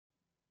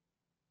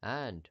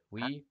And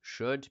we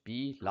should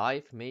be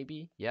live,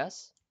 maybe?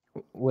 Yes?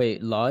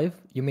 Wait, live?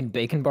 You mean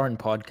Bacon Barn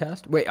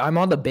podcast? Wait, I'm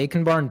on the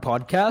Bacon Barn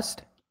podcast?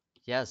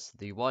 Yes,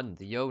 the one,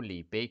 the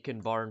only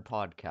Bacon Barn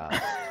podcast.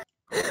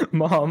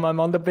 Mom, I'm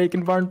on the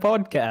Bacon Barn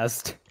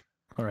podcast.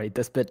 Alright,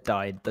 this bit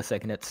died the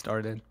second it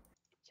started.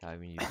 Yeah, I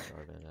mean, you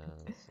started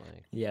as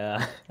like.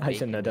 Yeah, I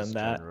shouldn't have Bacon is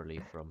done that. generally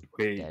from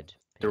Wait, dead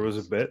there was a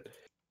pigs. bit.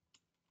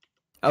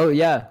 Oh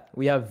yeah,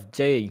 we have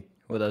Jay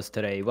with us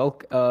today.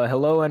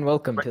 Hello and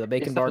welcome to the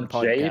Bacon Is Barn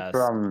that Jay podcast.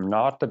 from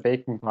not the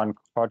Bacon Barn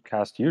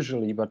podcast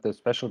usually, but the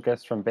special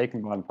guest from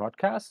Bacon Barn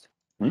podcast?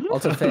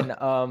 Also, Finn,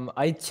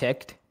 I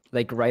checked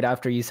like right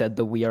after you said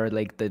that we are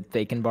like the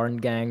Bacon Barn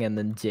gang, and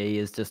then Jay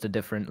is just a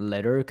different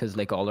letter because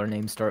like all our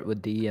names start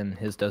with D and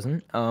his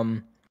doesn't.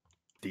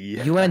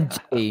 You and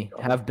Jay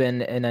have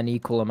been in an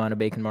equal amount of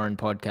Bacon Barn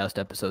podcast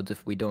episodes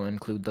if we don't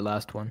include the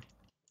last one.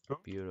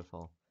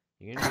 Beautiful.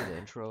 You gonna do the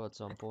intro at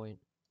some point?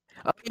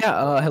 Oh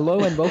yeah,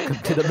 hello and welcome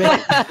to the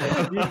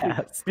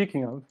Bacon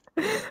Speaking of,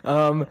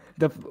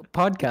 the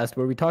podcast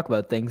where we talk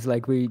about things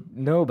like we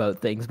know about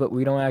things, but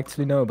we don't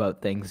actually know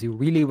about things. You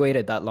really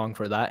waited that long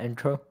for that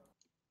intro?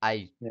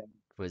 I Yeah.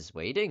 was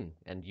waiting,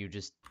 and you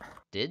just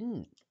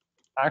didn't.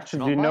 actually,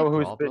 not do you my know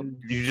who's problem.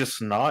 been? You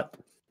just not?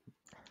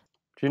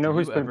 Do you know Do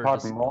who's you been ever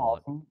part just more not?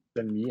 often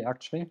than me?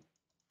 Actually,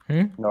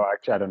 Hmm? no,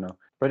 actually, I don't know.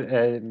 But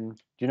do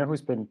you know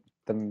who's been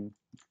the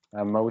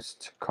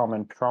most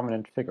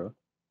prominent figure?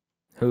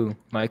 Who?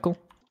 Michael?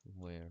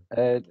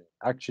 Where?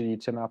 Actually,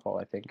 Tim Apple,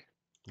 I think.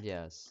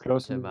 Yes,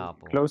 Closely, Tim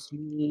Apple.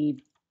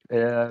 closely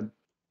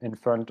in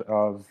front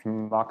of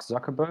Mark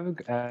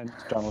Zuckerberg and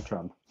Donald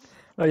Trump.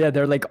 Oh yeah,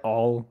 they're like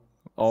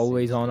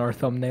always on our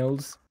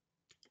thumbnails.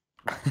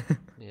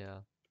 Yeah,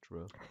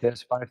 true.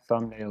 There's 5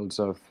 thumbnails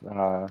of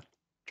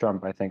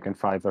Trump, I think, and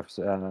 5 of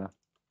No,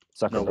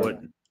 Zuckerberg.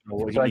 what? No,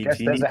 what So I he guess needs,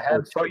 he there's a needs more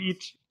hand for tits.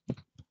 each.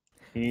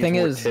 He needs Thing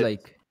more is, tits.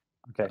 like,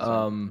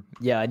 Okay.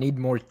 yeah, I need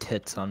more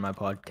tits on my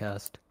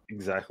podcast.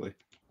 Exactly.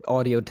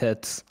 Audio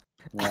tits.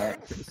 Yeah,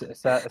 it's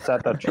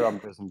sad that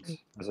Trump isn't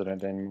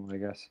president anymore, I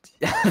guess.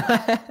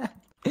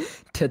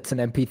 Tits in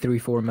MP3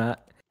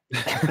 format.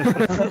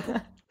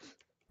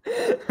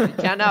 We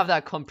can't have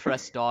that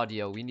compressed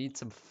audio. We need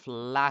some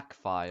FLAC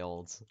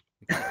files.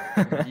 We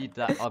need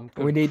that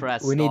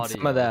uncompressed we need audio.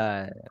 some of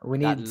that. We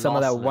That need some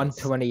of that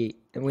lossless. 120.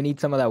 We need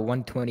some of that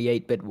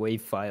 128-bit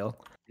wave file.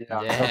 Yeah.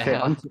 Okay.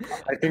 Yeah.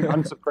 I think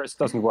unsuppressed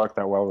doesn't work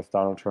that well with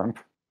Donald Trump.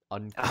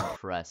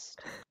 Uncompressed.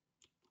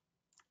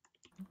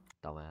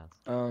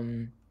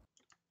 Dumbass.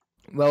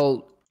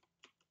 Well,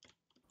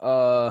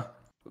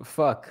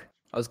 fuck.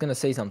 I was gonna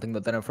say something,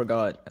 but then I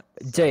forgot.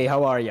 Jay,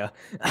 how are you?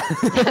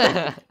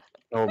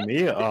 Oh,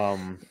 me? I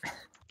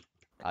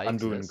I'm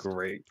doing exist.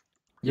 great.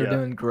 You're Yeah.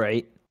 doing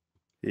great.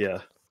 Yeah.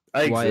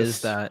 I Why exist,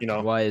 is that? You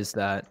know, Why is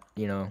that?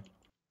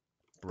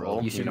 Bro,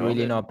 You You should know.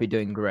 really not be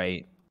doing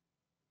great.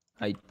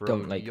 I Bro,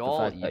 don't like the y'all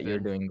fact that you're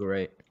even- doing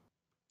great.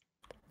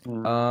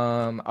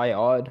 Mm. I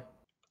odd.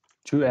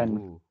 2N.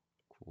 Ooh,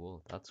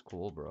 cool. That's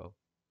cool, bro.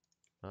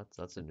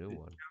 That's a new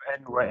one.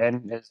 N where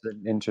N is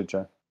an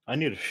integer. I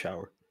need a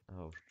shower.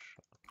 Oh,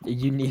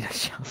 You need a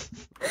show.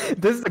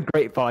 This is a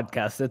great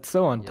podcast. It's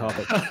so on Yeah.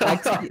 topic.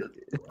 Actually,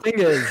 the thing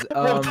is,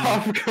 What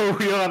topic are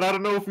we on? I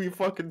don't know if we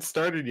fucking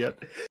started yet.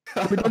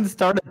 we didn't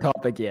start a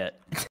topic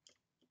yet.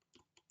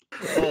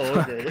 Oh,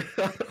 okay.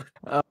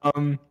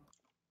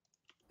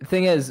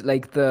 Thing is,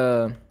 like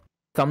the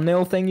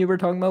thumbnail thing you were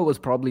talking about was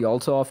probably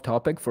also off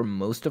topic for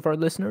most of our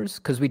listeners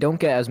because we don't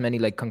get as many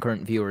like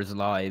concurrent viewers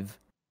live,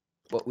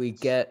 but we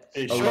get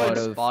It a should. lot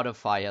of.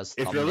 Spotify has.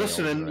 If you're thumbnails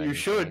listening, or you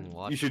should. anything,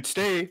 what? You should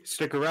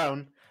stick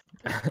around.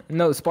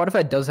 No,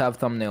 Spotify does have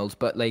thumbnails,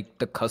 but like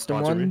the custom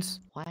Sponsor me. ones,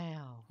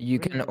 Wow. you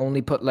can really?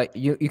 only put like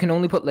you can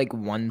only put like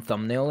one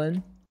thumbnail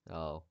in.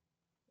 Oh,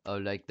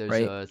 like there's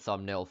Right. a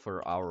thumbnail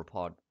for our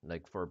pod,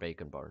 like for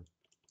Bacon Barn.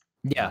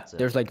 Yeah, That's it.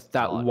 there's like It's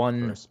that not for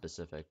one. a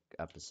specific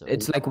episode.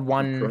 It's like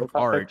one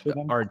profile art picture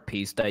then? art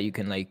piece that you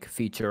can like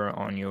feature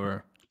on your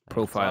Like, It's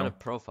profile. not a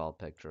profile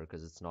picture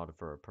because it's not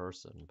for a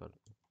person, but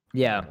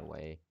Yeah. in a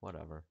way,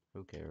 whatever.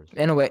 Who cares?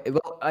 Anyway,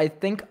 well, I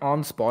think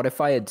on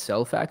Spotify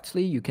itself,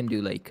 actually, you can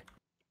do like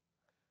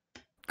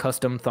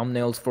custom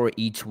thumbnails for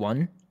each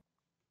one.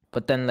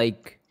 But then,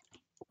 like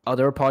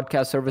other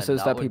podcast services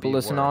that that would people be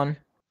listen work. on,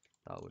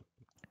 That would.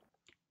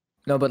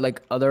 no, but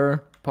like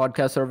other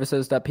podcast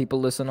services that people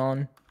listen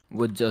on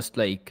would just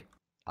like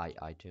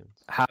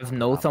iTunes. have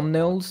no Apple Pod-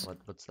 thumbnails.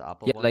 What's the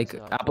Apple Yeah, one? like Is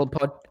it Apple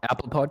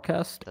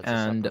Podcast That's a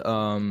and separate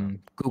thing, huh?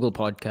 Google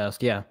Podcast.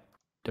 Yeah,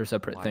 they're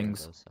separate Why are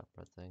things. those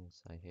separate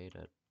things? I hate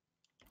it.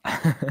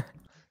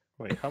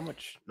 Wait, how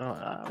much? No,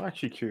 I'm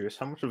actually curious.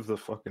 How much of the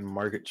fucking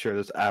market share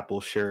does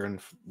Apple share in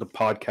the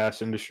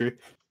podcast industry?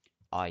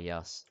 Ah,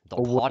 yes, the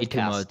Way too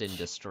podcast much.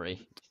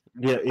 industry.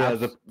 Yeah,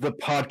 the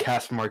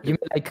podcast market. You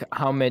mean like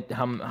how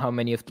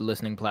many of the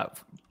listening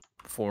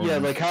platforms? Yeah,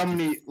 like how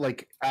many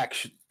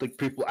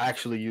people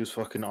actually use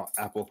fucking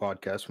Apple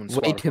Podcasts when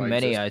way too Spotify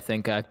many, exists? I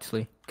think,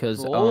 actually,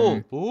 because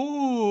Ooh.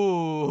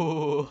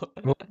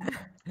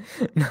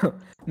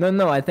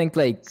 no, I think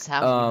like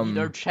Sam, we need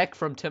our check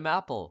from Tim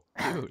Apple,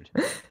 dude.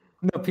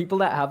 no people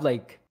that have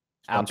like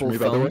Sponsor Apple me,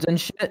 by the way. phones and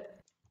shit.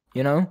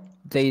 You know,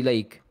 they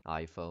like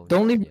iPhone. the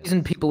only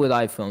reason people with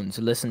iPhones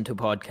listen to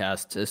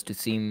podcasts is to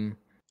seem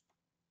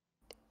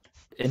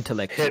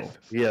intellectual, Hip.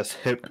 Yes,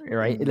 hip.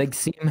 right? Like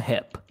seem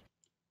hip.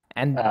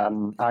 And I Is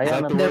am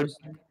that a the word?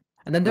 person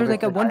and then they're with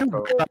like, I an wonder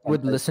iPhone why I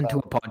would and listen to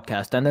a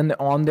podcast. And then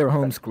on their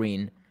home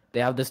screen, they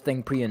have this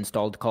thing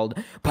pre-installed called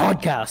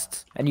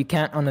podcasts, and you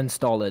can't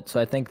uninstall it. So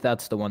I think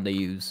that's the one they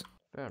use.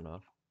 Fair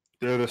enough.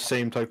 They're the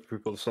same type of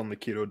people that's on the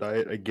keto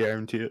diet. I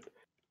guarantee it.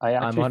 I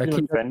I'm on a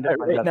actually feel keto offended diet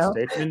by right that now.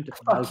 statement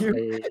Fuck as you.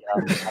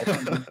 iPhone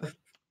user.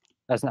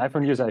 As an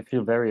iPhone user, I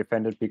feel very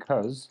offended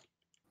because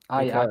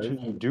I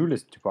actually do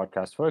listen to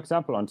podcasts. For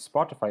example, on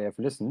Spotify, I've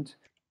listened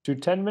to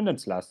 10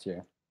 minutes last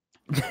year.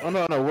 Oh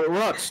no, we're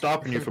not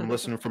stopping you from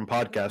listening from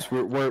podcasts.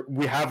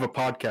 We have a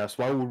podcast.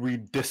 Why would we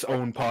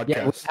disown podcasts?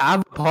 Yeah, we have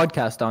a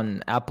podcast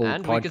on Apple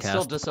And Podcasts. we can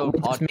still disown We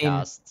just mean-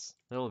 podcasts.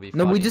 It'll be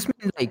No, funny. we just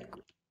mean like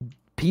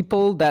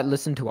people that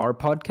listen to our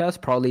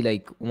podcast probably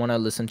like want to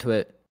listen to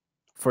it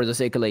for the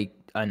sake of like,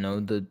 I don't know,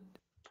 the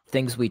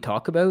things we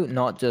talk about,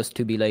 not just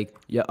to be like,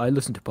 yeah, I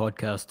listen to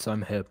podcasts,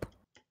 I'm hip.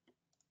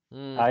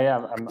 I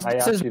This is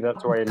actually,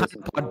 that's why I kind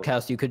listen of to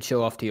podcast you could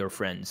show off to your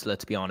friends,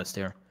 let's be honest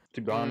here. To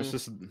be honest,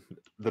 this is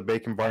the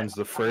Bacon Barn's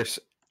the first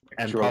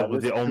and Sure, probably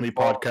listen the to only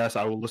Bob. podcast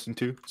I will listen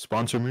to.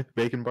 Sponsor me,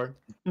 Bacon Barn.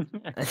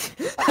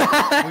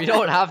 We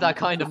don't have that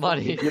kind of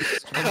money.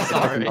 I'm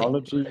sorry.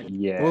 Technology,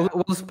 yeah.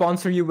 We'll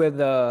sponsor you with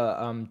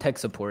tech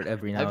support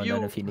every now Have and you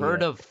then if you need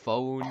heard it. of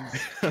phones?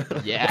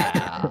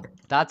 Yeah,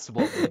 that's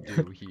what we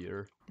do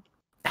here.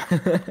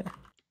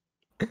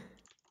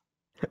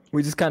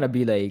 We just kind of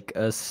be like,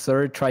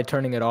 sir, try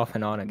turning it off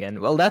and on again.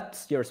 Well,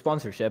 that's your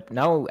sponsorship.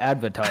 Now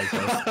advertise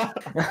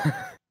us.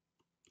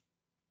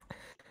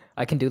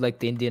 I can do like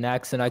the Indian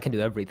accent. I can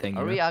do everything.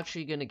 Are you we know?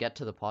 actually gonna get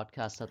to the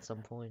podcast at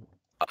some point?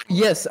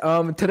 Yes.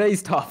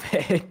 Today's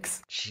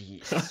topics.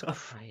 Jesus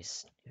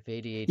Christ, if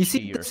ADHD You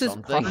see, or this is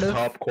something. part of-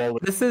 Top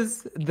quality. This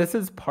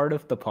is part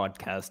of the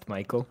podcast,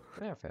 Michael.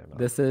 Yeah, fair enough.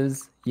 This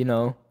is, you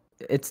know,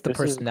 it's the This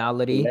is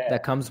personality flair.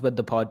 that comes with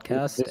the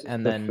podcast, This is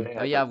and the then flair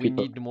Oh yeah, that we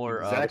people- need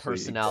more Exactly,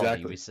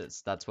 personality. exactly.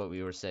 That's what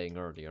we were saying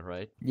earlier,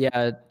 right?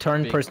 yeah,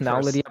 turn Big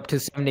personality up to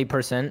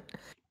 70%.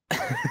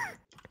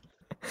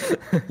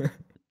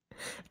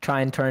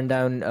 Try and turn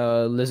down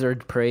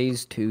lizard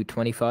praise to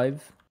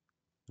 25.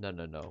 No.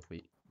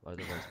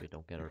 Otherwise we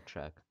don't get our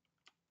check,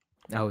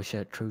 Oh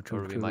shit, true.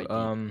 or we might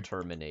be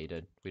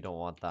terminated. We don't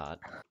want that.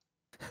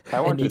 I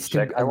It want to needs to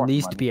check. I at want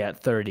least money. be at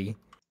 30.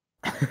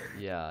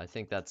 Yeah, I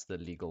think that's the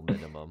legal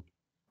minimum.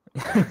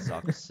 That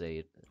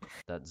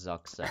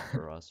Zuck set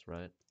for us,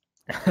 right?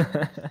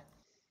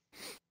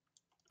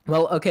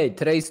 Well, okay,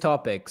 today's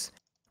topics.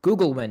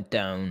 Google went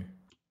down.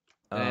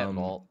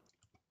 Lol.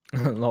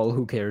 Lol,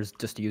 who cares?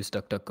 Just use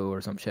DuckDuckGo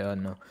or some shit, I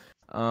don't know.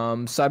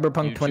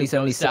 Cyberpunk YouTube goes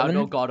down, 2077.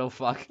 no god, oh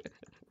fuck.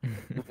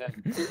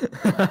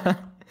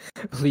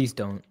 Please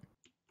don't.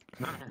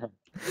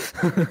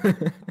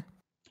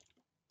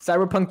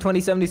 Cyberpunk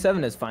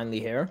 2077 is finally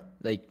here,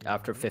 like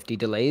after 50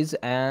 delays,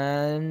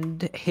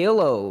 and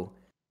Halo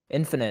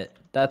Infinite,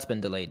 that's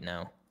been delayed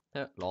now.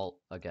 Yeah, lol,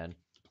 again.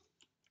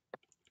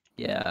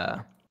 Yeah.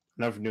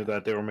 Never knew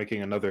that they were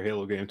making another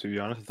Halo game, to be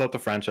honest. I thought the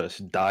franchise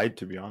died,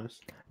 to be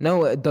honest.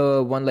 No,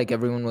 the one like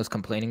everyone was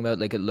complaining about,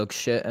 like it looks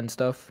shit and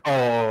stuff. Oh,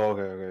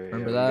 okay.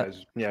 Remember you that?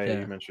 guys- Yeah.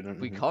 you mentioned it.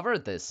 We mhm.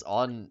 covered this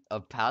on a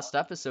past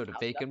episode of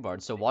Bacon Barn,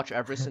 so watch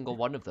every single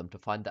one of them to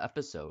find the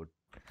episode.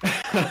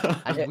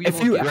 And Yeah, we if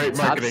will you- give Great you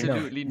marketing.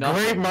 absolutely Great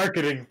nothing.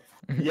 marketing.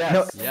 No,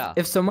 Yes. Yeah.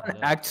 if someone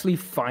Yeah. actually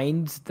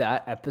finds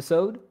that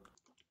episode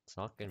It's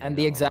not gonna and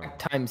be the that long.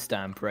 exact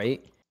timestamp,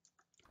 right,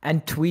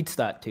 and tweets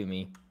that to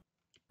me,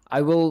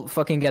 I will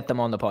fucking get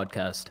them on the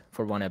podcast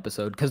for one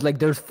episode. Cause like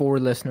there's 4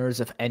 listeners.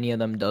 If any of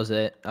them does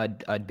it,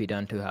 I'd be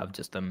down to have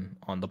just them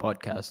on the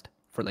podcast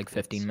for like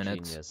 15 It's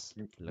minutes. Genius.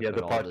 Look Yeah, at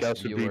the all this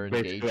podcast would be viewer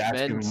basically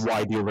asking engagement.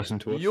 why do you listen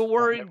to us?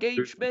 Viewer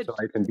engagement. So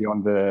I can be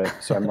on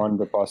so I'm on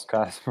the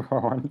podcast for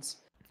once.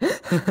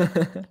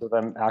 So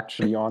I'm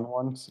actually on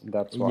once.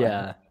 That's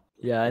why.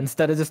 Yeah.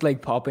 Instead of just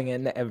like popping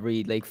in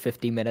every like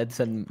 50 minutes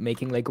and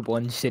making like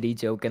one shitty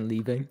joke and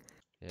leaving,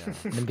 Yeah.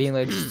 and then being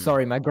like,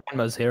 "Sorry, my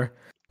grandma's here."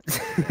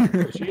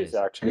 She is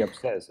actually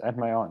upstairs, and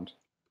my aunt.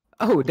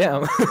 Oh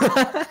damn.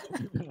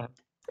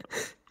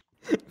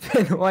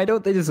 Man, why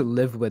don't they just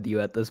live with you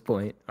at this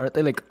point? Aren't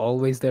they like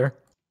always there?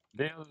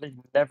 They're like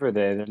never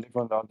there. They live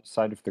on the other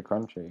side of the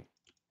country.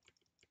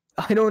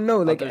 I don't know.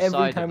 Like Other every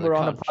side of time the we're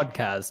on a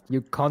country. podcast,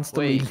 you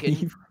constantly Wait, can-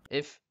 leave.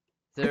 If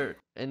they're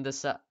in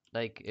the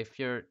like if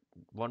you're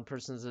one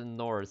person's in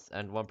the north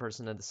and one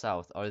person in the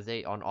south, are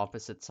they on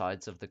opposite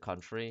sides of the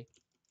country?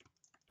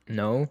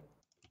 No.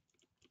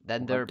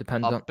 Then Well, they're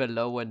depends up on-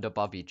 below and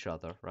above each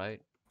other,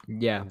 right?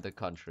 Yeah. In the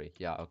country.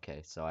 Yeah,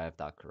 okay, so I have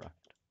that correct.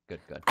 Good.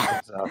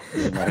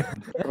 Exactly.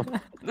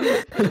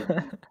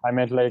 I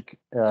meant like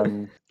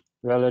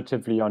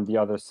relatively on the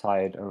other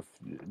side of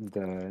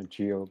the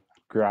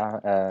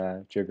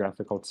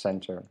geographical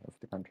center of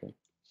the country.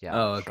 Yeah,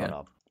 Oh, shut okay.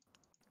 up.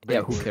 Yeah,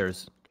 Big who word.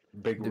 cares?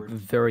 Big word.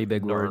 Very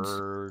big words.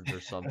 Nerd or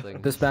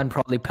something. This man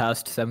probably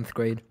passed 7th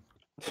grade.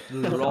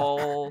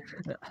 Lol.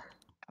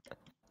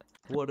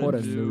 What What a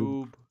a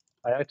noob. noob.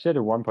 I actually had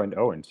a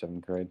 1.0 in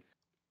 7th grade.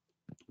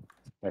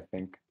 I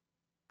think.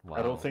 Wow.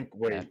 I don't think.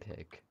 Wait,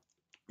 Epic.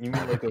 you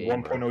mean like a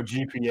Gamer. 1.0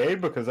 GPA?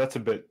 Because that's a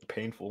bit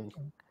painful.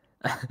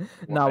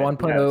 Nah, Well,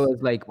 1.0 yes,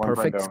 is like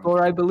perfect 1.0.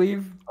 score, I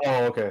believe.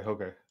 Oh, okay,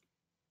 okay.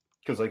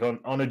 Because like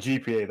on a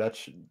GPA, that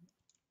should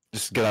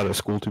just get out of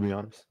school. To be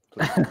honest.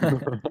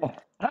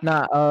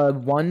 Nah,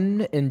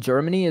 1 in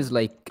Germany is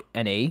like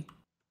an A,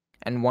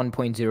 and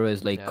 1.0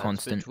 is like Yeah, it's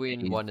constant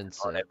between A's 1 and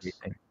on 6.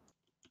 everything.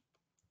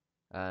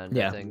 And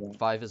Yeah. I think Yeah.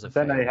 5 is a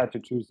Then I fail. had to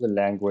choose the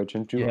language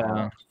and do Yeah.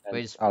 art. And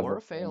Wait, is 4 other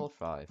a fail or things.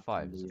 5?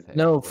 5 is a Yeah. fail.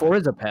 No, right? 4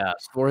 is a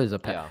pass. 4 is a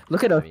pass. Yeah,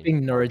 Look at I us mean,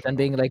 being nerds and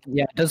being like,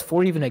 yeah, does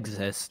 4 even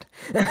exist?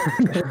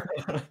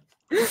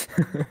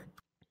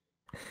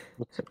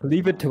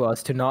 Leave it to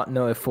us to not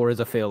know if 4 is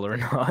a fail or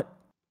not.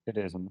 It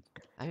isn't.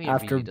 I mean, it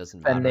After really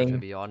doesn't matter, to spending,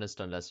 be honest,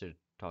 unless you're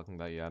talking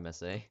about your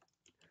MSA.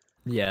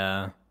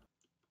 yeah,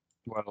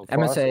 Well, for us,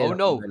 MSA. Oh is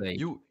no, really-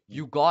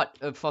 you got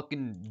a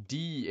fucking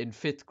D in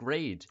 5th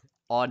grade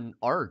on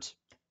art.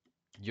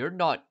 You're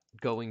not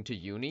going to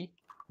uni?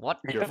 What?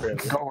 You're you're failure.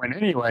 going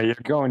anyway. You're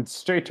going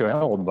straight to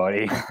hell,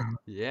 buddy.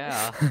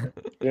 Yeah.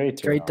 Straight to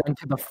straight hell. down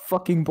to the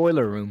fucking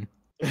boiler room.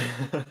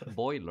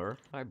 Boiler?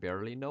 I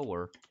barely know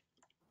her.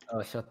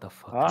 Oh, shut the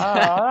fuck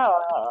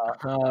up.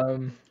 Ah,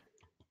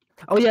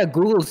 Oh yeah,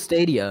 Google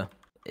Stadia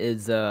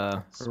is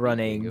Speaking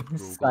running of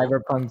Google,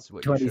 Cyberpunk that's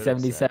what you should have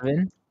said.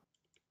 2077.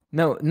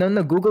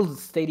 No, Google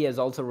Stadia is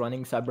also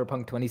running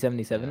Cyberpunk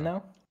 2077 Yeah.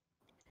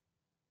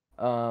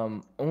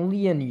 now.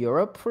 Only in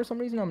Europe for some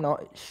reason. I'm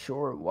not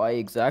sure why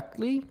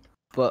exactly,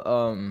 but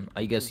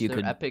I guess 'Cause you they're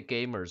could. epic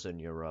gamers in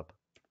Europe.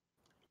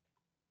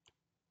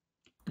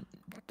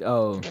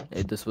 Oh,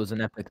 this was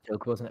an epic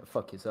joke, wasn't it?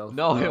 Fuck yourself.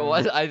 No, it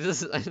was. I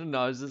don't know.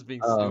 I was just being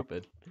Oh.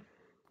 stupid.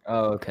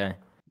 Oh, okay.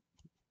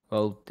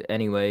 Well,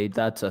 anyway,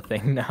 that's a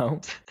thing now.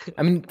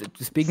 I mean,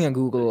 speaking of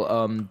Google,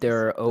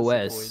 their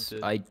OS,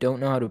 Disappointed. I don't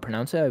know how to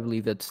pronounce it. I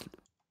believe it's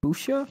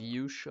Fuchsia.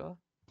 Fuchsia.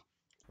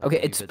 I Okay,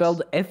 believe it's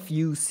spelled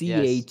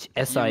Fuchsia.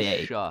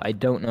 Fuchsia. I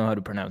don't know how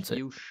to pronounce it.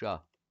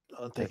 Fuchsia.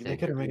 They think.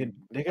 could have made it.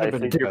 They could I have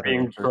been think you're better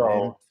being with their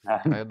name.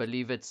 trolled. I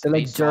believe it's The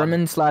like based on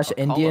German slash a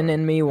Indian color,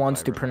 in me if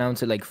wants I to remember.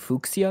 pronounce it like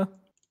Fuchsia,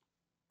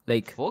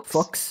 like Fuchs?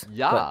 Fox.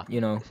 Yeah. But,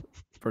 you know,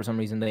 for some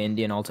reason the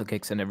Indian also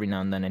kicks in every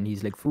now and then, and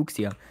he's like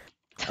Fuchsia.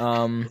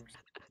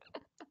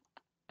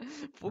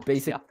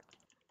 Basic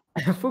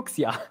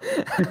Fuchsia.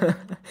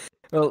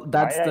 Well,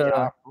 that's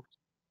the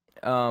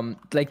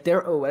like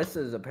their OS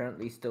is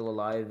apparently still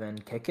alive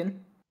and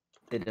kicking.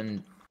 They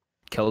didn't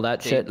kill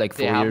that shit like 4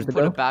 they years haven't put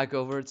ago. it back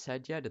over its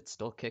head yet. It's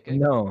still kicking.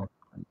 No.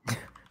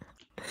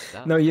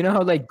 Damn. No, you know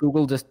how like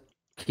Google just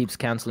keeps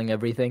canceling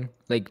everything?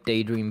 Like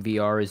Daydream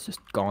VR is just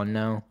gone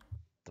now.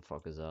 The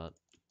fuck is that?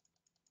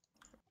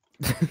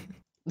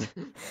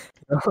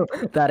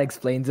 That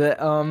explains it.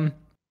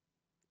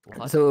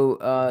 What? So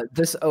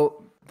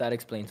that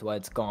explains why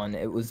it's gone.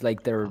 It was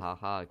like their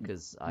Haha,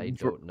 because I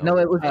don't know. No,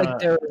 it was like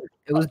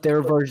Uh,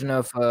 their version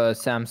of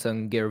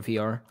Samsung Gear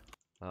VR.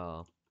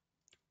 Oh.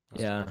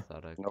 That's Yeah.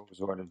 pathetic. Knows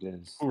what it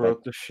is. Who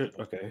wrote this shit?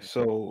 Okay,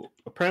 so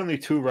apparently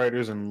two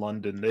writers in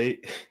London,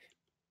 they,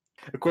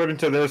 according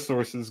to their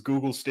sources,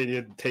 Google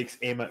Stadia takes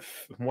aim at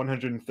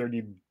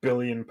 130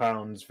 billion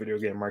pounds video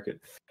game market.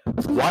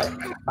 What?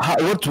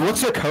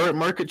 What's their current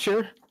market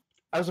share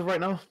as of right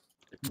now?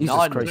 Jesus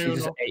None. Christ, you No,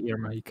 just no. ate your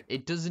mic.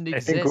 It doesn't I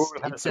think exist.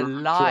 Google has It's a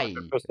around lie.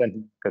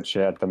 200% market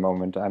share at the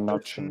moment. I'm not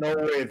There's sure. no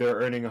way they're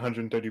earning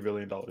 130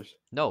 billion dollars.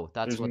 No,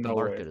 that's There's what the no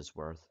way. market is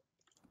worth.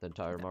 The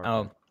entire market.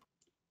 Oh,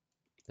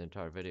 The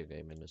entire video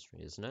game industry,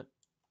 isn't it?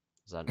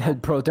 Is that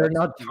not? bro, they're That's-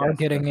 not yes,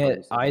 targeting that's what it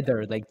he said.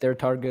 either. Like they're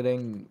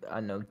targeting, I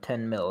don't know,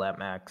 10 mil at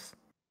max.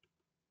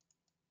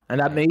 And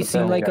that Okay, may but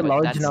seem then like a again,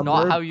 large That's number.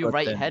 not how you but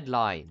write then-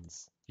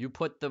 headlines. You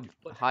put the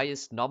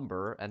highest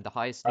number, and the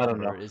highest I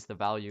don't number know. is the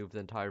value of the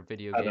entire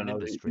video I game don't know,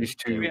 industry. these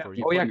two- Therefore,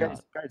 you Oh yeah, put guys,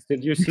 that. guys,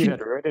 did you see that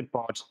Reddit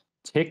bought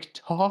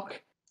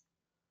TikTok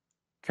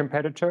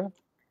competitor?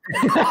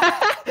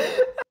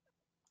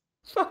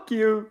 Fuck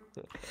you.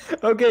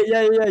 Okay,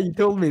 yeah, you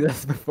told me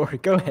this before.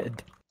 Go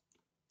ahead.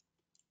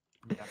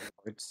 Yeah,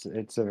 it's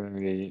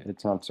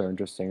not so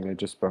interesting. They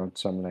just bought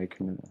some like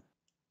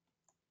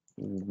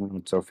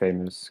not so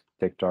famous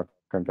TikTok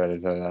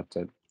competitor. That's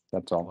it.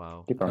 That's all.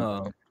 Wow. Keep going.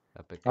 Oh,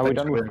 Epic. Are we Thanks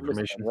done for with the the list,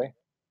 by information. the way?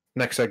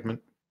 Next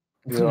segment.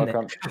 You're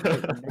welcome.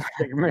 Next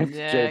segment,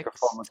 Jay Next.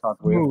 Performance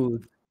Hot Wheel.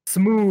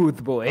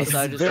 smooth, boys. Also,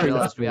 I just Very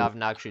realized we smooth.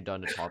 haven't actually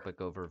done a topic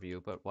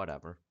overview, but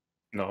whatever.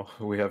 No,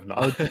 we have not.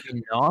 Oh, did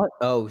you not?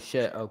 Oh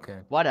shit. Okay.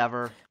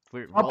 Whatever.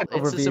 Topic It's a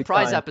overview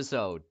surprise time.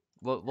 episode.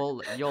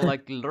 You'll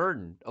like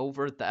learn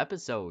over the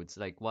episodes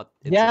like what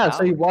it's Yeah, about.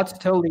 so you watch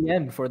till the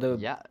end for the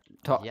Yeah.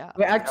 talk. Yeah.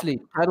 Wait, actually,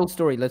 title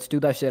story. Let's do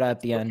that shit at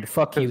the end.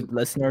 Fuck you,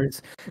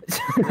 listeners.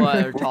 Well,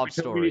 our We top really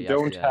story.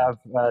 don't at the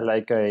end. have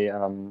like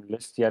a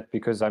list yet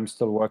because I'm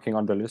still working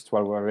on the list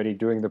while we're already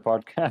doing the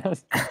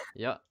podcast.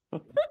 Yeah.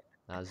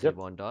 As Yep.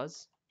 one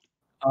does.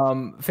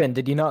 Finn,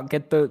 did you not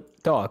get the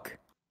doc?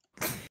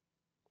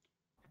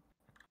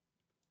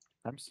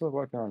 I'm still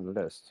working on the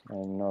list. I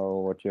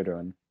know what you're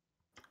doing.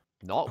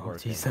 Not Oh,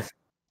 working. Jesus.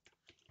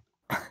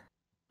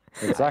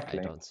 Exactly.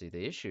 I don't see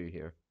the issue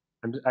here.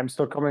 I'm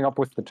still coming up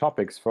with the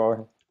topics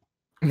for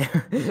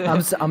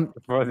I'm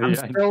for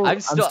the. I'm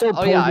still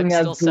oh yeah, I'm posing as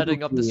still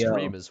setting up the Google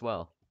stream as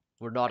well.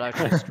 We're not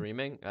actually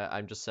streaming.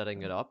 I'm just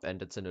setting it up,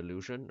 and it's an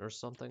illusion or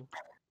something.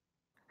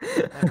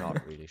 I'm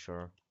not really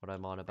sure what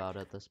I'm on about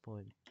at this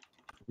point.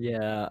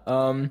 Yeah.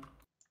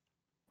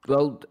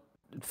 Well,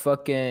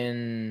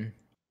 fucking,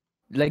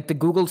 like the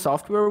Google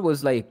software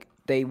was like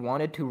they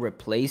wanted to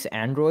replace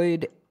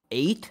Android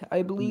 8,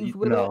 I believe,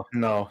 with it.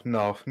 No.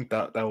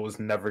 That was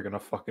never gonna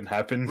fucking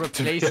happen. to be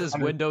Replaces honest.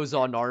 Windows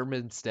on ARM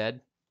instead.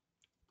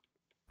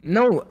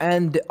 No,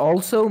 and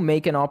also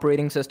make an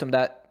operating system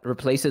that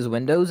replaces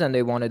Windows, and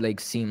they wanted like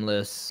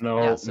seamless.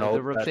 No, Yeah, so no,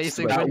 they're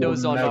replacing that will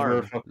Windows on never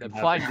ARM. fucking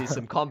happen. Finally, some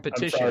I'm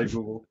competition. sorry,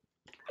 Google.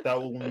 That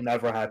will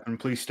never happen.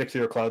 Please stick to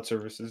your cloud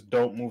services.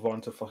 Don't move on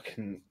to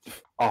fucking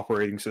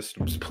operating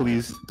systems,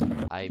 please.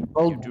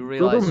 Well, You do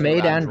realize who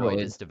made Android Android.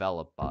 is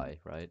developed by,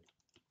 right?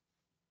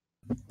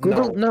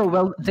 Google, No,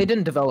 well, they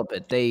didn't develop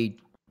it. They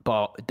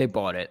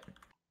bought it.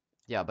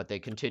 Yeah, but they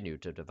continue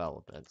to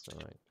develop it, so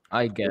right.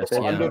 I guess.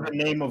 well, Yeah. under the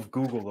name of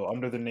Google, though.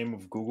 Under the name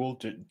of Google,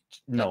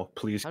 no,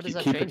 please How does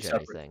keep that it change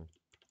separate. anything?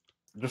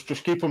 Just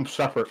keep them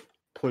separate,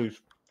 please.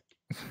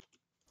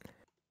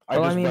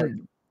 Well, I beg.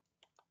 mean,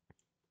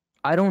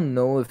 I don't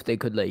know if they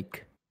could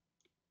like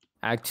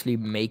actually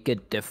make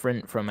it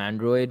different from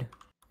Android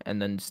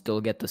and then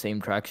still get the same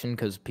traction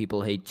because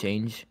people hate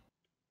change,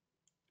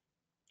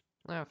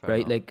 Yeah, fair right?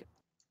 enough. Like,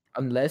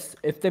 unless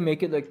if they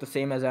make it like the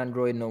same as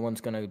Android, no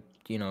one's gonna,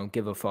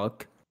 give a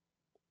fuck.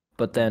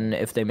 But then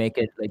if they make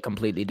it like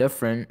completely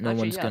different, no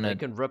Actually, one's yeah, gonna they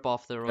can rip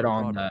off their get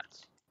own on that.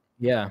 products.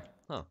 Yeah.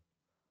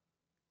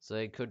 So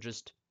they could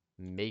just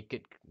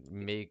make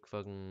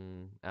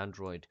fucking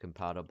Android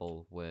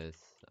compatible with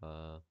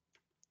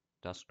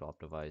desktop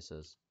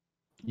devices.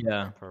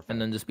 Yeah. Perfect.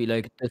 And then just be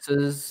like, this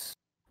is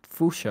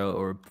fuchsia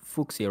or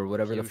fuchsia or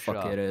whatever the fuck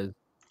Fuchsia. it is.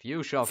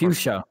 Fuchsia. For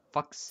Fuchsia.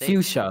 fuck's sake.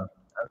 Fuchsia.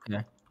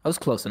 Okay. I was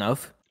close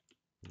enough.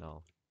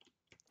 No,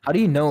 How do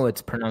you know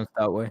it's pronounced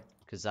that way?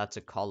 because that's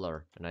a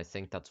color, and I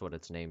think that's what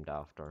it's named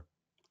after.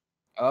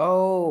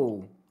 Oh.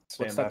 What's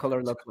Stand that after color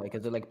it. look like?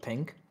 Is it like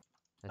pink?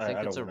 I think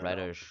I it's a don't wanna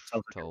know. reddish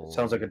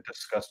Sounds like a tone.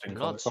 disgusting I'm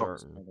color. not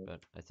certain, but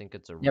I think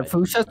it's a Yeah, red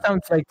fuchsia hue.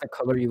 sounds like the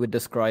color you would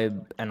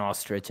describe an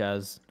ostrich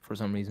as for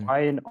some reason. Why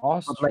an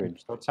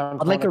ostrich? That sounds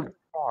but more like like a- a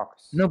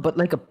fox. No, but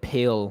like a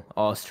pale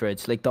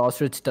ostrich. Like the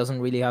ostrich doesn't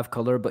really have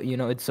color, but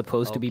it's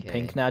supposed to be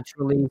pink Okay.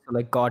 naturally. So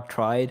like God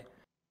tried.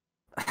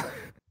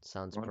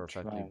 Sounds What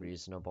perfectly tribe?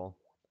 reasonable.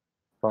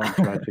 Don't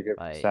try to give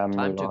Right, Sam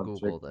time to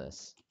logic. Google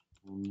this.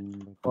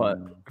 What?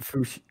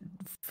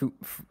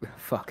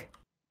 Fuck.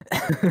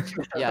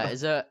 Yeah,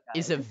 is a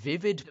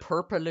vivid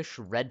purplish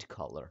red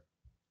color.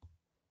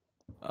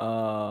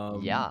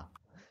 Yeah.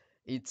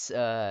 It's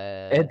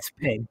It's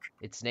pink.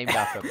 it's named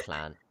after a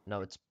plant.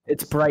 No,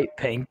 It's bright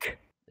pink.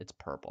 it's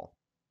purple.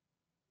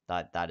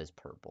 That is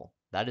purple.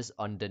 That is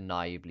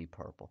undeniably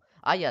purple.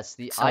 Ah yes,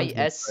 the Sounds like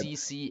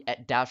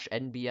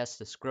ISCC-NBS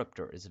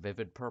descriptor is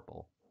vivid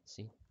purple.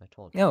 See, I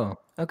told you. Oh,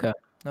 okay.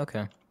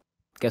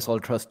 Guess I'll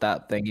trust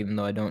that thing, even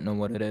though I don't know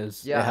what it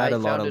is. Yeah, it had I a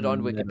lot found of it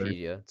on letters.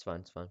 Wikipedia. It's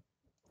fine.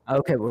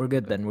 Okay, we're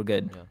good then. We're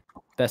good. Yeah.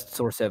 Best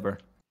source ever.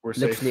 We're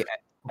Literally safe.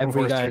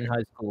 every We're guy safe. in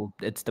high school.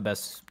 It's the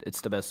best. It's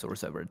the best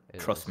source ever. It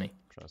Trust is. me.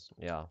 Trust.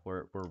 Yeah,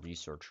 we're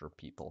researcher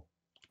people.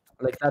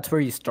 Like that's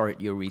where you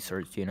start your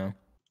research.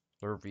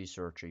 We're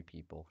researchy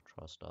people.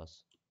 Trust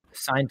us.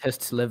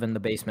 Scientists live in the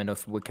basement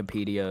of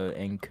Wikipedia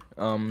Inc.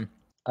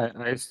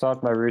 I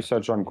start my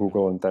research on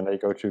Google and then I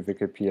go to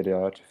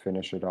Wikipedia to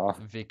finish it off.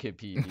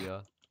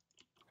 Wikipedia.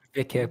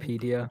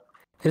 Wikipedia.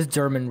 His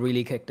German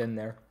really kicked in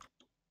there.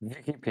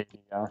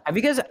 Wikipedia. Have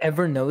you guys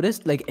ever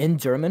noticed, like in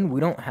German, we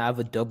don't have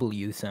a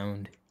W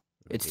sound.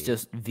 It's V.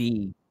 just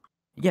V.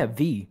 Yeah,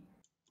 V.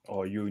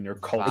 Oh, you and your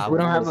Warum culture. We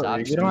don't have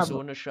sagst we don't du have- so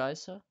eine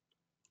Scheiße?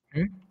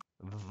 Hmm?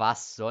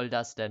 Was soll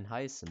das denn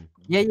heißen?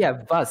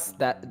 Yeah, was.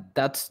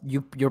 That's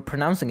you're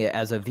pronouncing it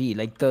as a V.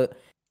 Like the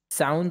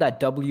sound that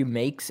W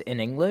makes in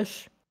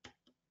English,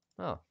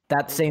 Oh,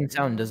 that Oh, same yeah.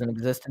 sound doesn't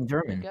exist in I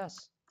German,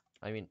 guess.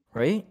 I mean,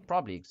 right?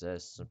 probably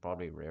exists and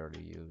probably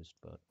rarely used,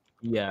 but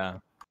Yeah.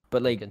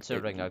 But like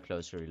considering how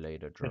closely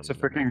related German It's a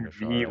and freaking English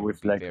V are, I would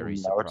with, be like, very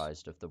umlaut.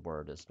 surprised if the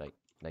word is like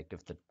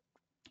if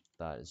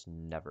that is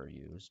never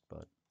used,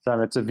 but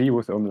Sam, it's a V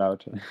with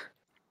umlaut.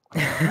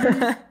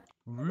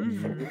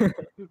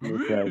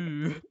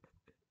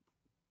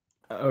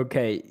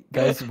 Okay,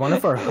 guys, one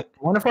of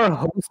our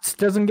hosts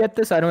doesn't get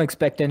this. I don't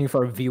expect any of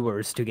our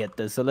viewers to get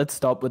this. So let's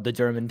stop with the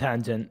German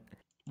tangent.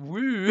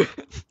 Woo!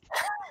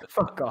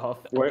 Fuck off.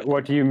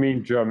 What do you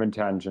mean German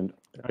tangent?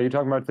 Are you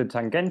talking about the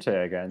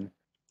Tangente again?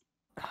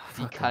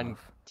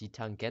 Die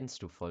Tangenz,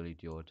 du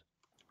Vollidiot.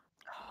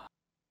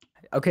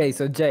 Okay,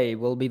 so Jay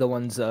will be the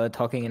ones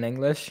talking in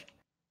English.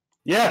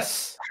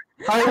 Yes,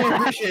 highly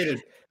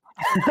appreciated.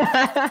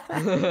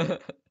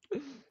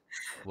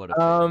 What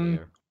a fitting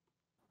year.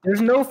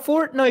 There's no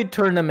Fortnite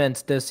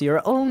tournaments this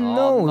year. Oh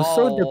no,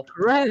 so no.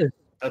 depressed.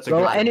 That's a Well,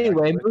 good one,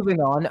 anyway, actually. moving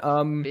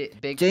on.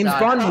 Big James sad.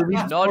 Bond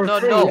movies No, for no,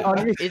 free no.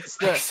 on your-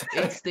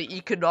 It's the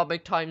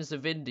Economic Times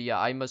of India.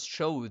 I must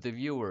show the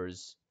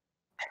viewers.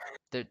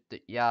 They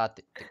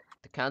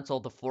cancel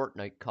the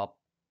Fortnite Cup.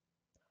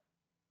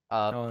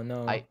 Oh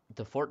no.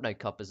 The Fortnite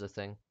Cup is a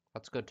thing.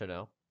 That's good to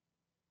know.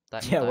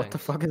 Yeah, what the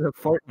Thanks. fuck is a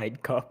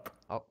Fortnite cup?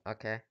 Oh,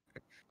 okay.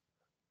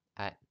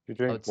 I You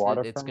drink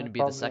water it's from gonna it, be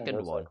the probably, and second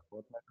there's, like,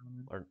 one. Fortnite on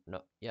it. Or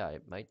no, yeah,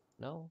 it might.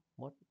 No,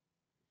 what?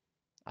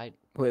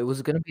 Wait,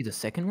 was it gonna be the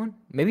second one?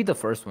 Maybe the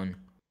first one.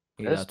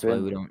 Maybe There's that's why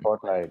been we don't.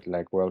 Fortnite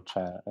like World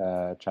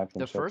The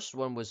Championship. first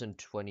one was in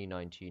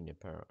 2019,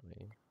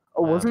 apparently.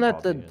 Oh, wasn't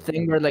that the probably in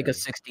thing where like a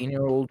 2020.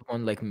 16-year-old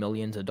won like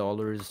millions of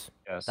dollars?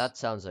 Yes. That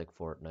sounds like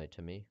Fortnite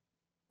to me.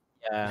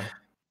 Yeah.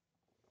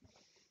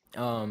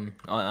 I'm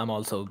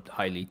also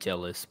highly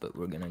jealous, but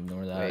we're gonna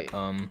ignore that. Wait.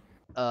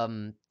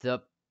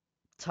 The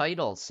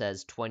title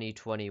says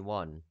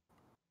 2021,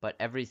 but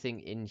everything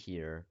in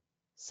here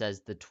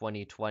says the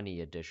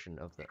 2020 edition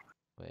of the.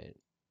 Wait.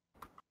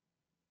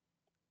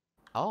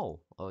 Oh,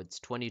 it's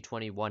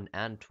 2021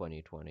 and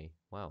 2020.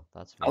 Wow,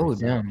 that's very Oh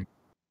sad. damn.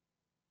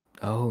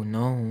 Oh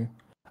no.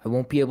 I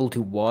won't be able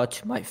to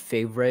watch my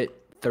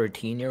favorite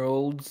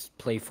 13-year-olds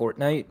play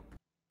Fortnite.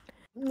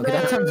 Okay,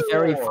 that sounds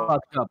very No!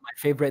 fucked up. My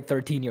favorite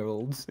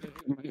 13-year-olds.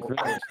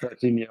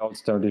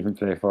 13-year-olds don't even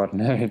play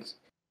Fortnite.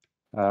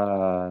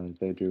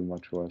 They do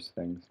much worse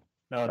things.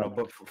 No,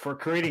 but for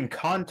creating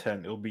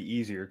content, it'll be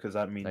easier because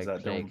that means Like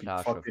that there play won't be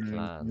Clash of fucking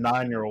Clans.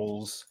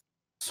 9-year-olds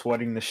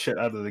sweating the shit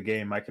out of the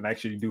game. I can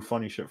actually do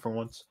funny shit for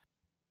once.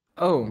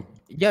 Oh,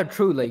 yeah,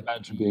 true. Like,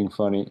 Imagine being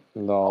funny.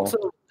 Lol. also,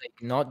 like,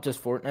 not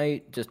just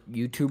Fortnite, just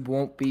YouTube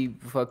won't be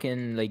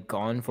fucking, like,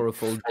 gone for a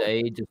full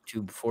day, just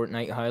to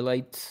Fortnite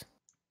highlights.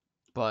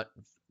 But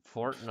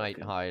Fortnite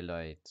Fucking-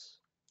 highlights.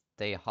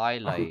 They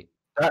highlight.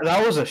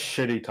 That was a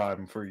shitty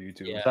time for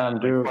YouTube. Yeah. Sam,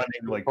 Like, do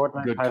finding like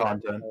Fortnite good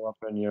highlights content. show up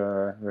in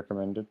your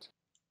recommended?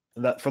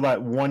 That for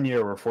that 1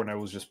 year where Fortnite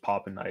was just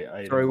popping, I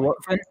Sorry, didn't like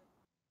what, Finn?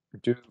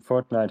 Do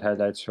Fortnite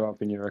highlights show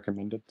up in your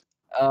recommended?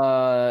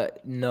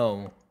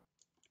 No.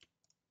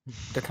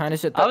 The kind of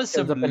shit That that was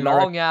shows some up in my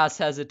long ass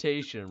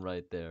hesitation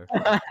right there.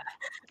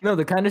 No,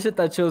 the kind of shit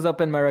that shows up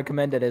in my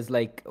recommended is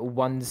like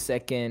 1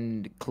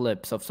 second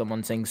clips of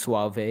someone saying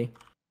suave.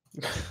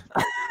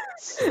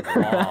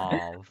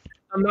 Suave.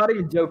 I'm not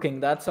even joking.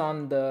 That's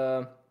on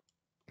the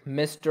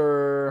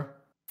Mr.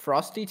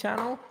 Frosty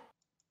channel,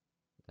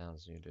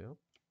 As you do.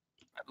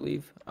 I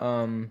believe.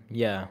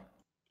 Yeah.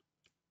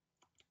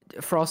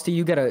 Frosty,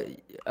 you gotta.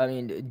 I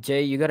mean,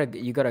 Jay, you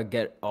gotta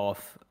get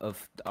off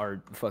of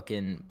our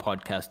fucking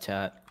podcast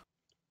chat.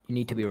 You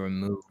need to be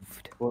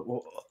removed.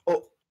 Oh,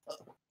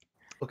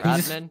 okay.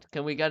 Admin?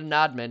 Can we get an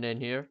admin in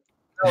here?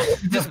 No,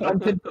 he just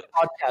went into the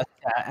podcast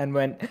chat and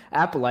went,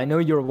 Apple, I know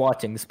you're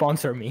watching.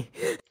 Sponsor me.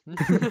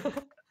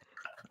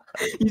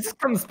 You just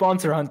come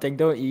sponsor hunting,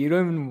 don't you? You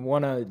don't even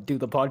want to do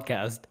the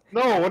podcast.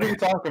 No, what are you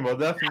talking about?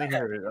 Definitely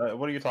hear it.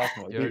 What are you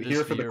talking about? You're Here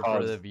just for the here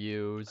cause. for the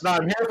views. No,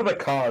 I'm here for the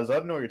cause. I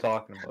don't know what you're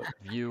talking about.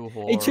 View Hey,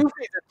 whore. Chufi's in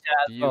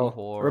chat. View Oh,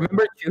 whore.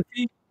 remember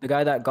Chufi? The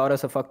guy that got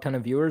us a fuck ton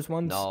of viewers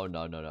once?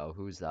 No.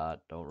 Who's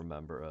that? Don't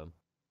remember him.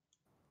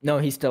 No,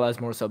 he still has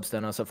more subs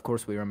than us. Of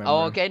course we remember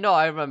Oh, him. okay. No,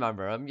 I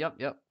remember him. Yep.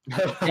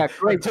 Yeah,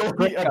 great.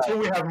 until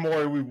we have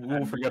more,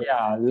 we'll forget.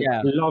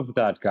 Yeah. Love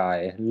that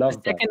guy. Love The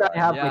that second guy. I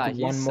have Yeah, like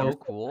he's one more so sub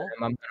cool. than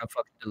him, I'm gonna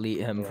fucking delete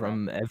him Yeah.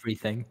 from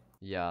everything.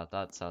 Yeah,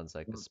 that sounds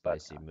like a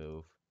spicy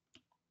move.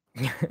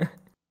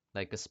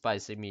 Like a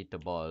spicy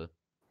meatball.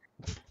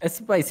 A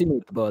spicy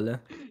meatball.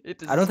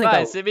 It is I don't think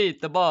I'll- spicy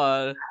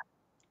meatball.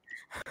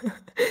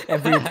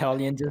 Every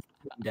Italian just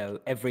tuned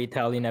out. Every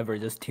Italian ever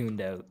just tuned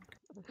out.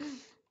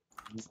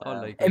 It's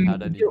not like we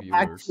had any Yo, viewers.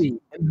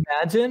 actually,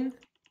 imagine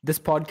this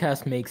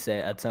podcast makes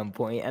it at some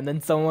point, and then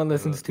someone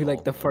listens to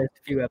like the awful. first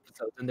few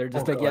episodes, and they're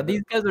just Oh, like, "Yeah, God.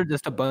 these guys are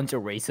just a bunch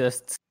of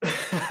racists.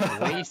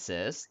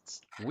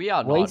 Racists? We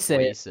are not Racist.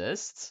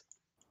 racist.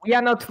 We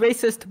are not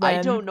racist, man.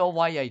 I don't know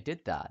why I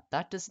did that.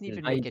 That doesn't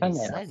even I make any don't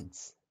know.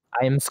 sense.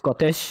 I am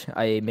Scottish.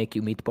 I make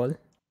you meatball.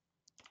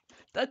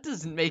 That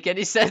doesn't make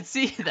any sense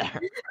either.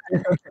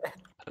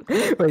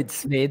 Wait,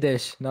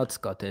 Swedish, not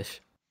Scottish.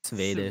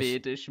 Swedish.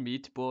 Swedish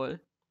meatball.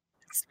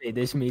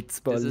 Swedish Is a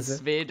meatballs.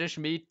 Swedish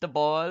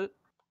meatball.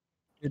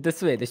 The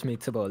Swedish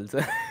meatballs.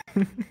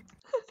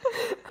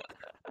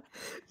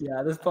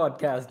 Yeah, this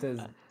podcast is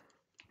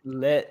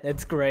lit.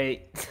 It's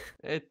great.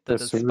 It's The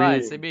the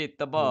spicy Swede-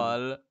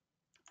 meatball.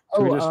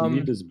 Swedish Oh,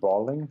 meat is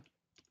balling.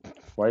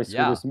 Why is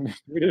Yeah.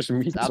 Swedish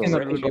meat It's so Speaking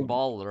of absolutely people-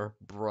 baller,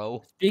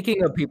 bro.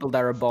 Speaking of people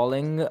that are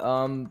balling,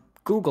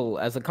 Google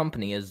as a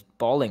company is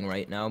balling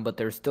right now, but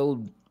they're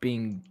still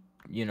being,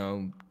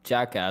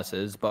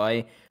 jackasses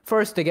by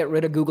first to get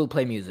rid of Google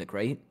Play Music,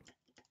 right?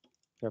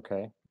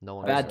 Okay. No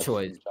one Bad has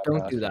choice. Jackass.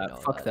 Don't do You that. know,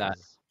 Fuck that.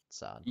 is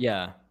sad.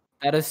 Yeah,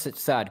 that is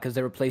sad because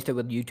they replaced it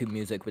with YouTube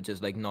Music, which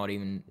is like not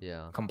even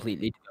Yeah.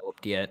 completely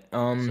developed yet.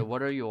 So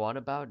what are you on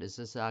about? Is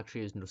this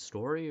actually a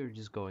story or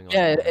just going on?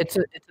 Yeah, tangent?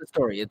 it's a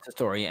story. It's a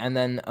story. And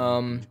then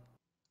Mhm.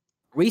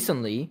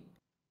 recently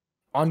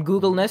on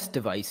Google Mhm. Nest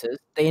devices,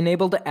 they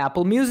enabled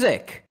Apple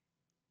Music.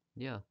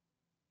 Yeah.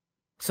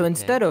 So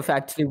instead of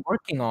actually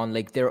working on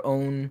like their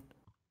own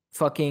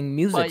fucking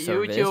music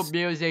service,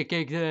 Music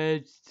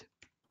exists.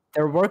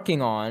 they're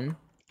working on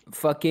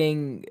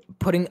fucking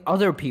putting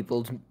other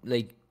people's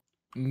like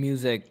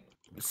music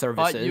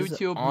services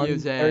YouTube on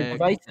their Music.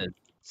 devices.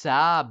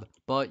 Sab,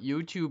 but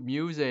YouTube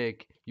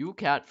Music. You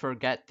can't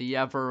forget the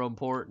ever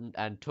important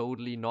and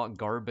totally not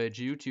garbage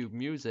YouTube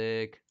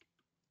Music.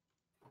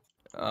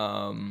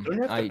 Don't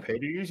you have to pay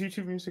to use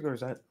YouTube Music, or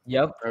is that?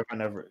 Yep. Or have I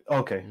never?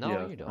 Okay. No,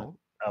 yeah. you don't.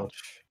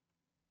 Ouch.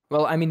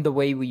 Well, I mean, the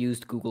way we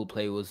used Google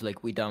Play was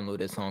like we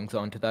downloaded songs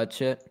onto that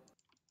shit.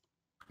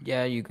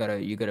 Yeah, you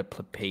gotta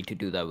pay to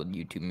do that with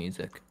YouTube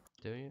Music.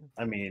 Do you?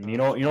 I mean,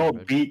 Oh, you know what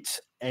garbage.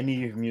 beats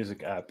any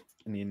music app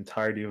in the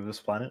entirety of this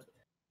planet?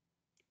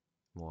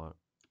 What?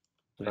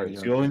 Sorry,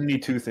 So you only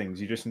need two things.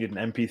 You just need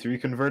an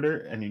MP3 converter,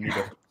 and you need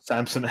a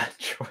Samsung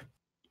Android.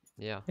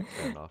 Yeah,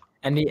 fair enough.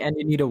 And you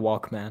need a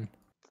Walkman.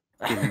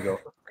 Here you go.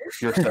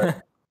 You're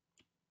set.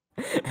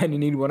 And you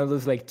need one of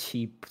those like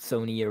cheap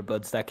Sony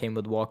earbuds that came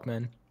with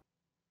Walkman.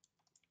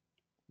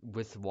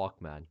 With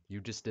Walkman, you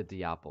just did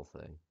the Apple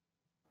thing.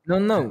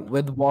 No,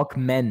 with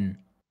Walkmen.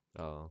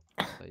 Oh,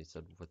 I thought you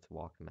said with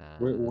Walkman.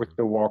 With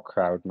the walk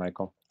crowd,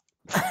 Michael.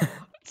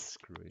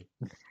 Screw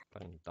you.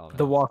 Fucking dumbass.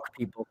 The Walk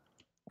people.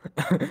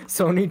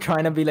 Sony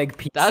trying to be like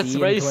PC That's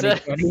in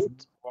racist. 2020.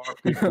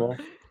 Walk people.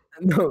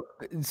 No,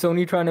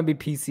 Sony trying to be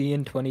PC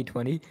in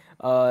 2020.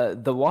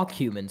 The Walk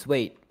humans.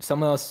 Wait,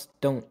 some of us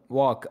don't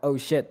walk. Oh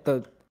shit.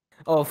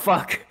 Oh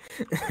fuck.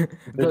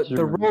 the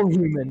humans. roll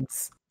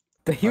humans.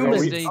 The Are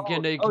humans. you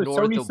gonna Oh, ignore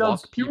Sony the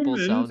sells walk people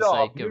humans? sounds Oh,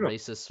 like a beautiful.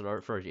 racist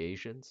slur for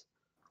Asians?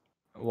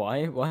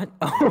 Why? What?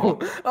 Oh,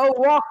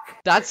 walk.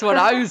 That's what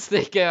I was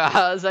thinking.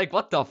 I was like,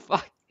 what the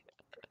fuck?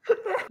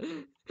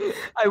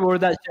 I wore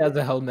that shit as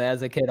a helmet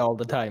as a kid all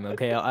the time.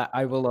 Okay,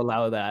 I will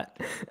allow that.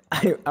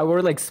 I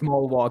wore like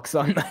small walks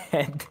on my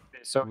head.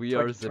 So We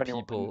are the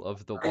 2021, people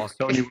of the walk.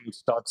 Sony will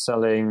start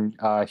selling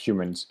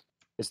humans.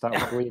 Is that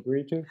what we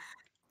agree to?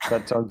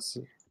 That sounds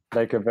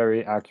like a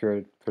very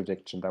accurate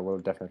prediction. That will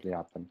definitely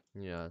happen.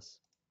 Yes,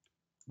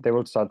 They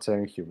will start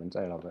selling humans.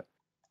 I love it.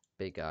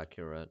 big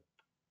accurate.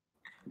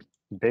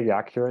 Big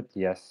accurate,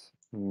 yes.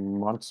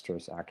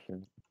 Monstrous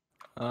accurate.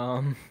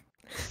 All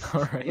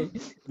right,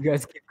 you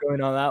guys keep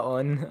going on that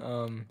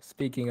one.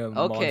 Speaking of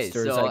Okay,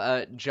 monsters,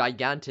 so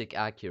gigantic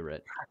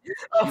accurate,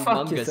 oh,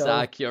 fuck humongous yourself.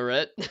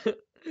 accurate,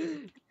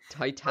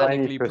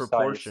 titanically precise.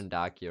 proportioned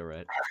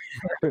accurate.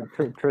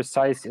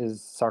 Precise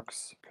is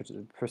sucks.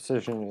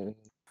 Precision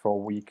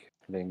for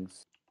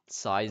weaklings.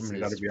 Size I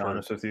is gotta be for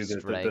honest with you.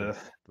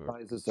 strength. or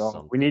Size is all.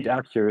 something. We need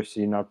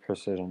accuracy, not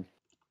precision.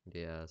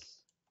 Yes.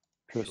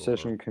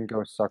 Precision can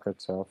go suck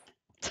itself.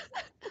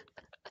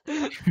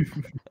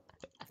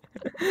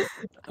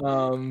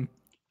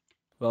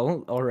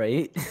 Well, all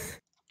right.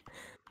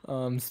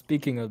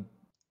 Speaking of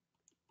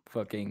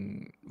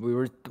fucking,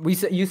 we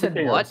said you said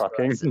Speaking of What?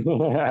 fucking.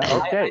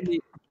 I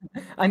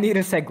Okay. need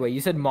a segue.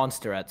 You said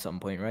monster at some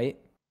point, right?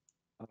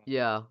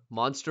 Yeah,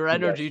 Monster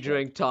Energy Yes,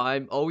 drink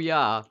time. Oh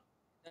yeah.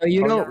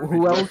 You Oh, know yeah,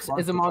 who because else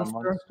is a monsters are monster?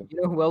 monsters.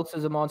 You know who else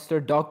is a monster?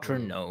 Doctor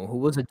Who? No, who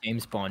was a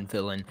James Bond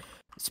villain.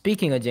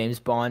 Speaking of James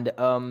Bond,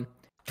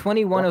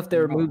 21 of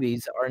their Dr. No.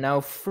 movies are now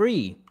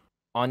free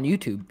on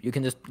YouTube. You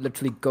can just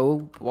literally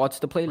go watch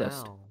the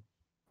playlist. Wow.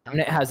 I mean,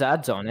 it has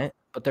ads on it,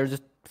 but they're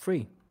just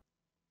free.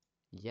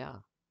 Yeah,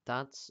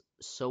 that's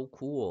so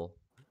cool.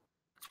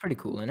 It's pretty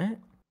cool, isn't it?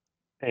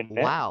 And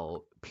then-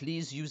 Wow.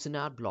 Please use an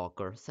ad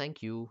blocker.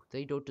 Thank you.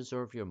 They don't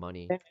deserve your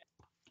money.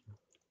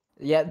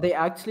 Yeah, they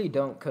actually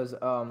don't, cause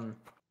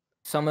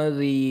some of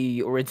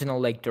the original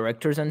like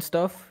directors and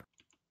stuff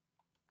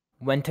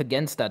went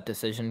against that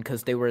decision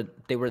because they were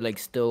like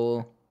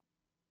still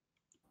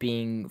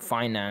being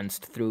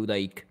financed through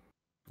like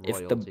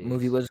if the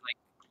movie Royalties. was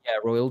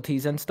like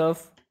royalties and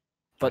stuff.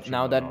 But Touching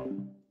now on that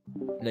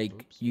all- like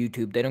Oops.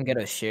 YouTube, they don't get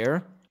a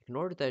share.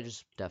 Nor did I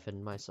just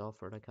deafen myself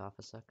for like half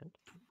a second.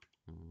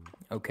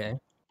 Okay.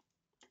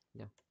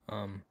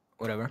 Yeah.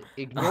 Whatever.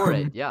 Ignore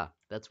it. Yeah,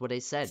 that's what I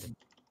said.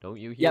 Don't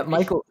you hear Yeah, me?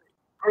 Michael,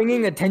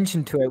 bringing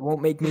attention to it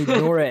won't make me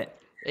ignore it.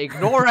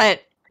 Ignore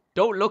it.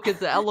 Don't look at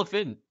the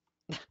elephant.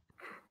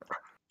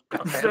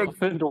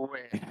 Elephant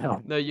away.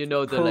 No, you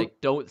know the Cool. like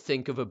don't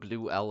think of a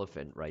blue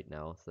elephant right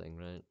now thing,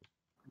 right?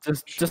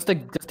 Just a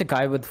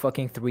guy with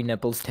fucking 3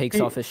 nipples takes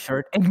off his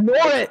shirt. Ignore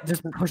it.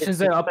 Just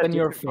pushes it up in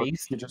your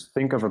face. You just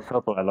think of a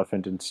purple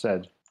elephant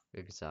instead.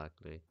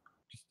 Exactly.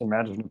 Just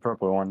imagine a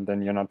purple one,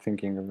 then you're not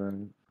thinking of a.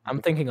 I'm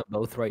thinking of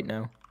both right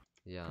now.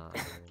 Yeah. I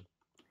mean,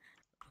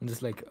 I'm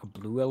just like a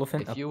blue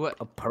elephant, if you a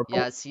purple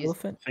yeah, see,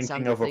 elephant. Thinking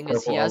Sam, the of a thing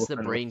is, he purple has the elephant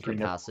with brain 3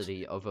 nipples.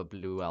 capacity of a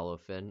blue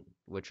elephant,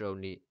 which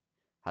only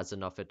has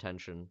enough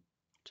attention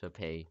to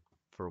pay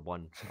for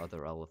one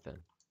other elephant.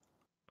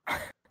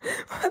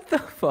 What the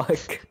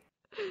fuck?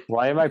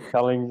 Why am I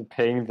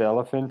paying the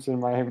elephants in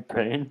my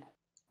brain?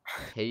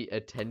 Pay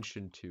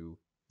attention to.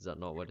 Is that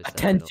not what it said?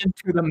 No. Attention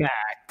to the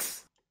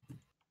max.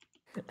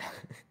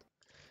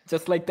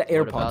 Just like the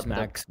What about AirPods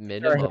Max. the They're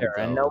minimum here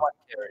and no though? one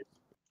cares.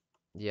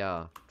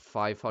 Yeah,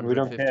 We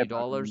don't care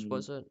about $550 the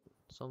was it?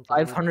 Something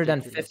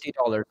ridiculous.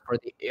 $550 for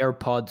the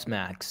AirPods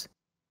Max.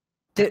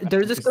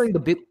 They're just going the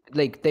bit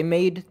like they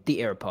made the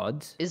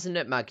AirPods, Isn't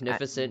it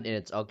magnificent in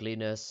its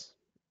ugliness?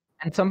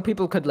 and some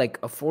people could like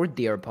afford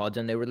the AirPods,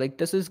 and they were like,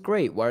 "This is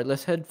great,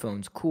 wireless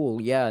headphones,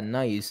 cool, yeah,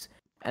 nice."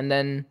 And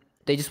then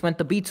they just went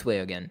the Beats way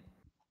again.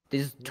 They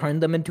just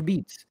turned them into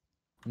Beats.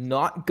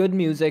 Not good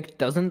music,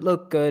 doesn't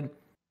look good,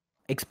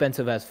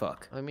 expensive as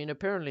fuck. I mean,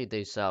 apparently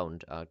they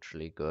sound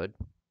actually good.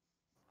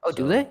 Oh,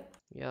 do So, they?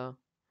 Yeah,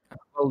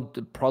 Well,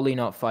 probably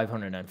not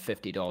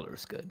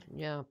 $550 good.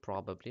 yeah,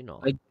 probably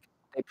not. Like,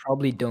 they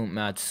probably don't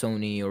match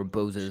Sony or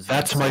Bose's.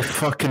 That's my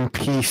fucking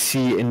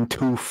PC in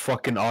 2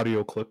 fucking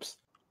audio clips.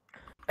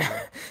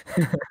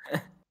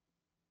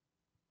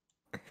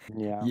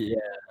 Yeah. Yeah.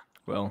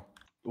 Well,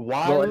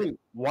 Why? Well,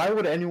 Why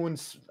would anyone?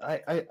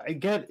 I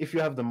get if you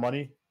have the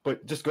money,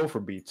 but just go for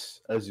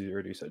Beats, as you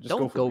already said. Just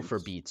Don't go for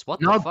Beats. Beats.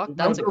 What No, the fuck?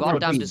 That's a don't go for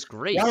goddamn Beats.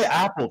 disgrace. Why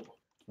Apple?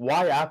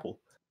 Why Apple?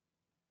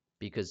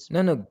 Because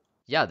no.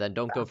 yeah, then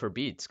don't go for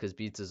Beats because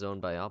Beats is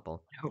owned by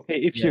Apple. Okay,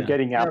 if you're Yeah.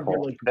 getting Yeah, but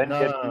Apple, like, then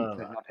get nah,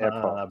 Beats and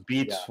not AirPods.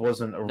 Beats Yeah.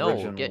 wasn't No,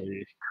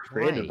 originally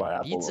created by Why?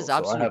 Apple. Beats is though, so I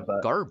absolute have that.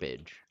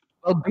 garbage.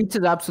 Well, Beats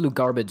is absolute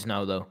garbage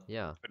now, though.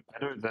 Yeah, But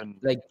better than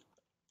Like,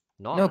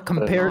 not no,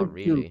 compared not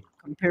really.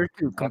 compared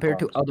to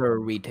AirPods. other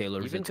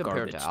retailers, Even it's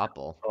compared garbage. to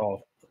Apple. Oh,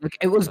 Like,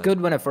 it was But-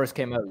 good when it first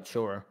came out,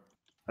 sure.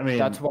 I mean,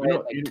 That's why you know,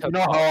 it, like, you took know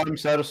off. how I'm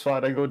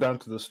satisfied. I go down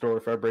to the store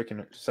if I break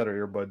a set of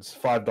earbuds,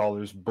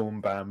 $5, boom,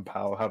 bam,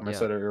 pow. Have my Yeah.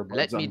 set of earbuds.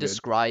 Let me I'm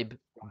describe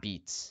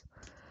Beats.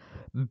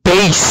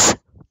 Bass.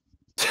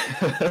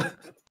 good.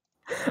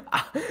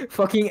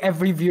 Fucking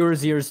every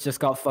viewer's ears just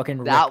got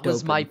fucking That ripped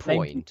was my open.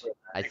 Thank you point. for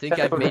I think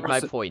Except I've for made my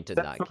those- point in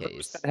except that for those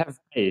case. that have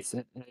bass,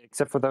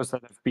 except for those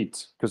that have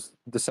beats, because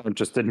the sound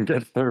just didn't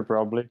get through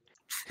probably.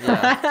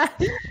 Yeah.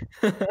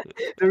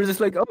 They were just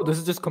like, oh, this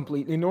is just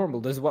completely normal.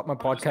 This is what my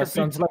podcast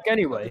sounds like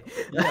anyway.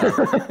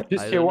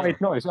 Just I hear don't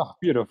white noise. Oh,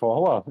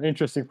 beautiful. Wow,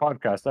 interesting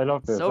podcast. I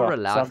love this. So Oh,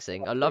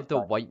 relaxing. I love the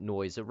like- white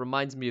noise. It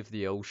reminds me of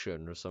the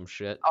ocean or some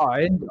shit. Oh,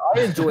 I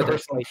enjoy Or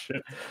this some white.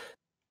 shit.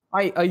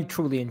 I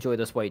truly enjoy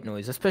this white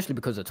noise, especially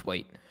because it's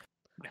white.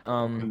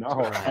 No,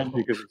 Right. and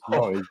because it's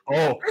Oh, noise.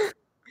 oh,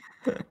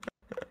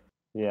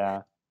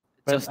 Yeah.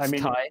 But Just I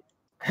mean, tie.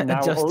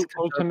 now just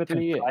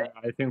ultimately, tie.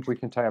 I think we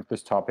can tie up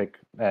this topic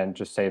and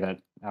just say that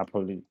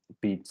Apple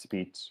beats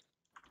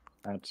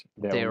at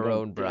Their game.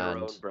 own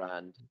brand.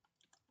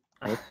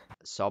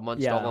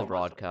 Someone's Yeah. double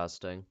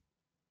broadcasting.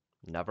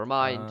 Never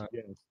mind.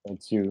 Yes,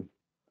 that's you.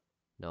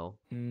 No.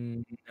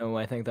 No,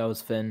 I think that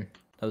was Finn.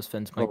 That was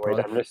Finn's Oh, mic. wait,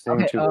 probably. I'm listening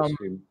Okay, to the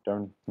stream.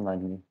 Don't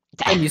remind me.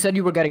 Finn, you said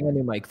you were getting a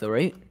new mic, though,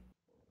 right?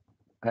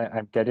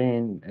 I'm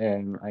getting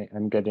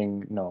I'm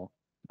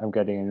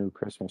getting a new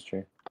Christmas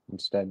tree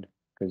instead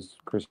because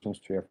Christmas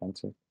tree are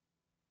fancy.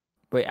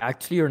 Wait,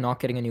 actually, you're not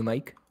getting a new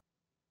mic?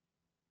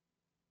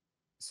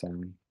 So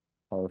I'm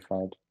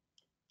horrified.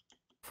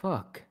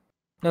 Fuck.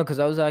 No, because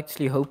I was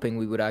actually hoping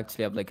we would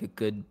actually have like a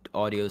good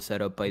audio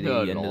setup by the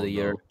Not end of all, the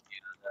year. no.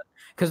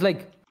 Because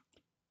like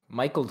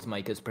Michael's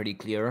mic is pretty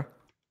clear.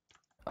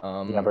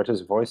 Yeah, but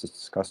his voice is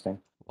disgusting.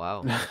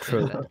 Wow.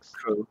 True. Thanks.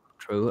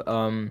 True.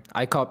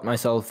 I caught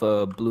myself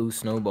a blue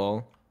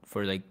snowball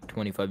for like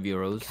 25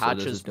 euros. So this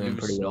Catches is doing blue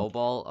pretty well.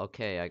 snowball?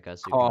 Okay, I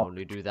guess you Oh. can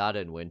only do that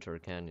in winter,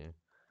 can you?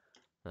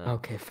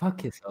 Okay,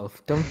 fuck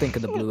yourself. Don't think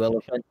of the blue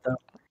elephant. Though.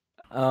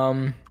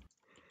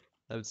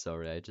 I'm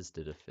sorry, I just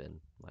did a Finn.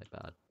 My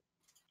bad.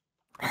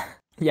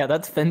 Yeah,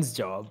 that's Finn's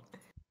job.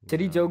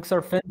 Titty Yeah. jokes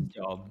are Finn's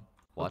job.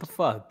 What the What?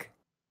 fuck?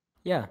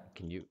 Yeah.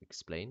 Can you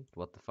explain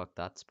what the fuck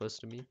that's supposed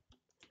to mean?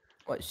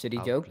 What shitty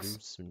How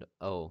jokes? blue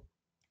oh.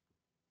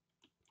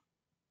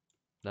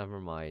 Never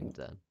mind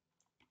then.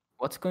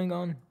 What's going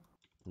on?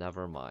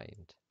 Never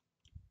mind.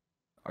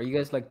 Are you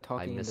guys like I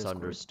talking in Discord?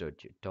 misunderstood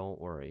you. Don't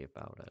worry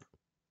about it.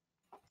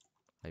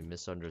 I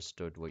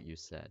misunderstood what you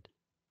said.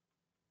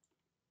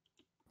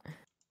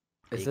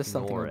 Is this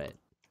something? Ignore it.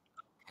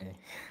 Okay.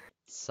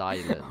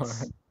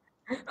 Silence.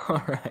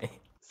 All right.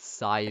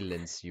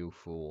 Silence, you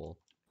fool.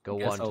 Go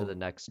Guess on to I'll- the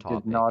next Did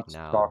topic not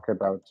now. talk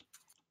about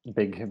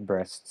big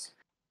breasts.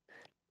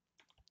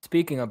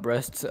 Speaking of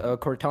breasts,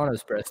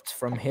 Cortana's breasts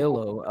from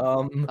Halo.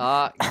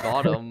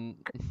 Got him.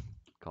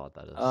 God,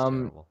 that is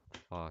terrible.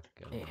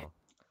 Fucking eh, hell.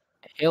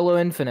 Halo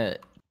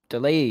Infinite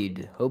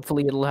delayed.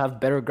 Hopefully, it'll have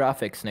better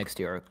graphics next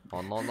year.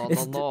 Oh no no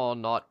It's no no,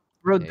 not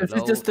Bro, this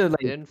is just a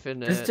like.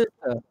 Infinite.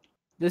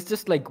 This is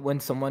just like when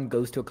someone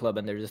goes to a club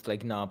and they're just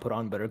like, nah, put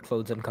on better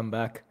clothes and come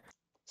back.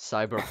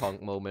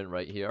 Cyberpunk moment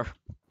right here.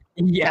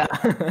 Yeah.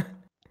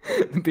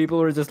 People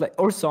were just like,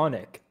 or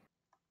Sonic.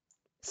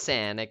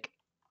 Sonic.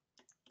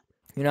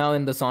 You know,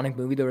 in the Sonic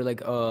movie, they were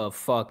like, "Oh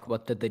fuck,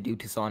 what did they do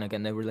to Sonic?"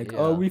 And they were like,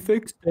 "Oh, Yeah. we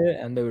fixed it."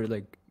 And they were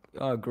like,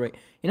 "Oh, great."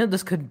 You know,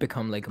 this could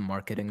become like a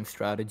marketing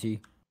strategy.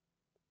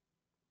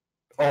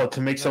 oh, to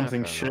make Yeah,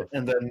 something fair shit enough.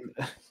 and then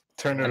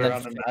turn it And then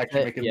around and fix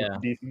actually it, make it yeah.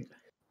 look decent.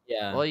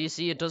 Yeah. Well, you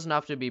see, it doesn't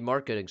have to be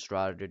marketing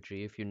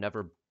strategy if you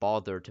never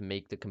bother to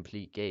make the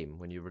complete game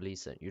when you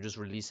release it. You just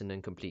release an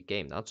incomplete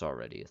game. That's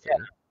already a thing.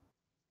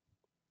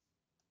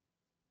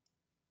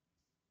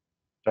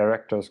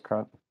 Director's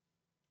cut.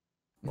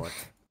 What?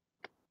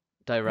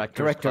 Director's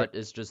Director- cut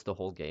is just the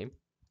whole game.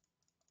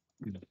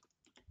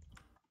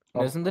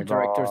 And Oh isn't the my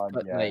director's God,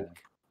 cut yeah.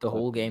 like the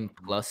whole But- game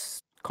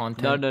plus No,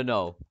 content?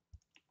 no.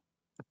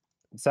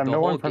 Sam, The no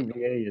whole one from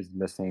EA is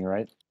listening,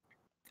 right?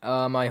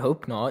 I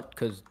hope not,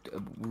 because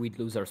we'd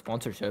lose our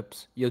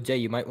sponsorships. Yo, Jay,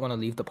 you might want to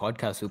leave the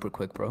podcast super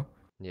quick, bro.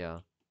 Yeah.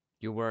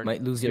 You weren't.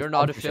 Might lose your You're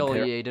not sponsorship here.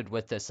 affiliated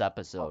with this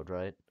episode,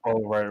 right?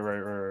 Oh,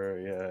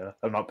 right, yeah.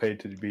 I'm not paid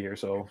to be here,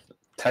 so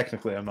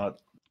technically I'm not,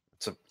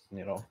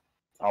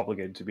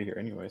 obligated to be here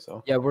anyway.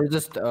 So Yeah, we're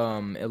just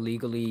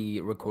illegally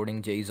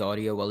recording Jay's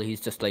audio while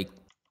he's just like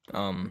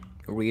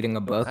reading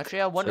a book.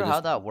 Actually, I wonder so how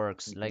just... that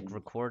works. Like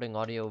recording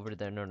audio over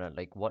the internet.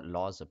 Like, what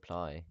laws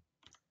apply?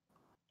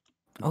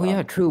 Oh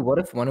yeah, true. What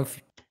if one of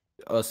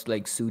us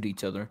like sued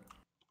each other?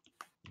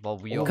 Well,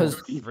 we Oh, all 'cause-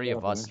 three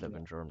of us Yeah. live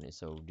in Germany,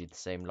 so we need the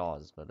same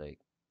laws. But like,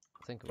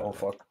 think about oh it.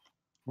 fuck.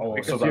 Oh,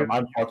 Because so you then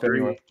I'm fucked agree-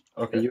 anyway.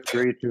 Okay. You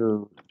agree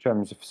to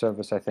terms of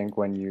service, I think,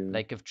 when you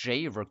Like, if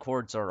Jay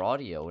records our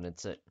audio and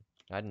it's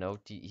I don't know,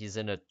 he's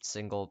in a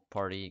single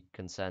party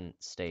consent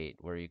state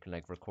where you can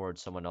like record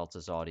someone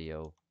else's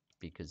audio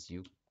because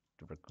you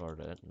record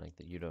it, and like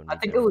that you don't need I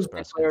think their it was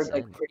express declared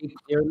consent. like pretty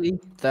clearly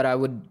that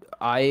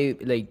I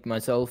like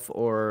myself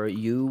or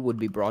you would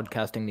be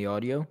broadcasting the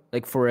audio.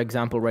 Like for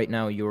example, right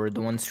now you're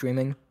the one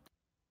streaming.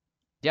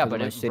 Yeah, 'cause of but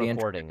my it's shitty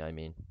recording, I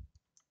mean.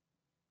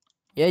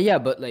 Yeah,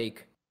 but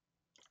like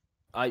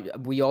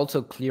we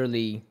also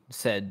clearly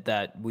said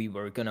that we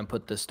were gonna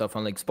put this stuff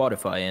on like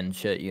Spotify and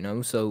shit, you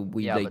know. So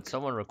we Yeah, like but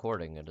someone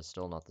recording it is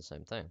still not the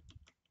same thing.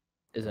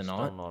 is They're it still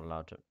not? not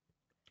allowed to.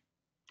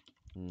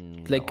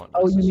 Like Not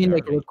oh, you mean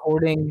like necessarily.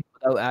 recording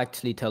without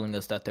actually telling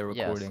us that they're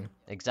Yes, recording?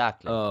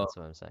 exactly. Oh. That's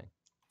what I'm saying.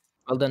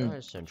 Well then,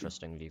 That's an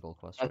interesting legal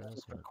question, that's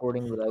isn't it?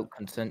 recording without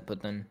consent.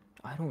 But then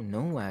I don't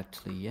know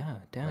actually. Yeah,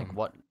 damn. Like,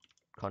 what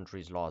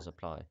country's laws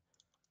apply?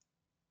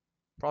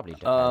 Probably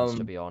depends,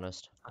 to be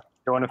honest.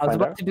 you want to I was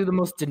find about out. to do the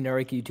most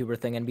generic YouTuber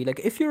thing and be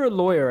like, if you're a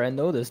lawyer and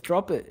know this,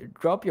 drop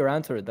your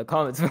answer in the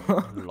comments.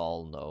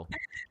 Lol, no.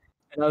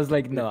 And I was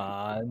like,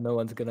 nah, no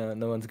one's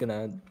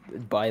gonna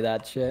buy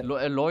that shit.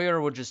 A lawyer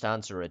would just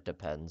answer it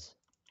depends.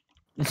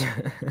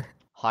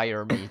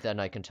 Hire me, then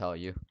I can tell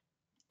you.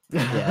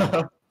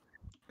 Yeah.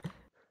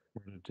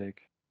 What would it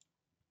take?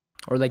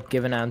 Or like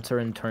give an answer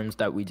in terms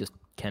that we just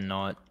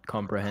cannot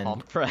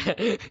comprehend.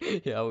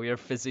 Yeah, we are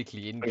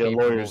physically Yeah,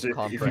 incapable lawyers, of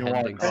if you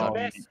comprehending want,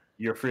 something.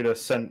 you're free to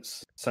send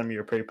me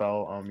your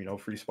PayPal,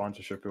 free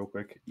sponsorship real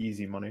quick,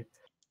 easy money.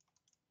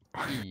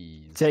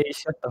 Ease. Jay,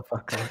 shut the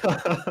fuck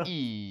up.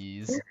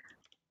 Ease.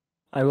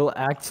 I will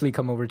actually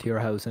come over to your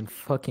house and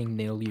fucking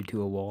nail you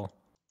to a wall.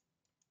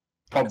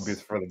 Probably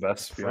for the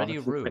best, to be Pretty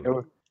honest. rude.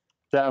 Oh,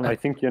 Sam, I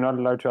think you're not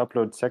allowed to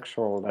upload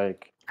sexual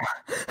like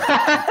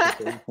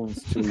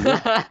applications to you.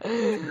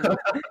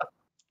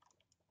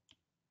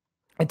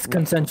 It's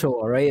consensual,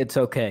 alright? It's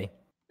okay.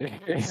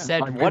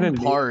 Said I'm one gonna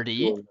leave party.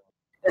 you.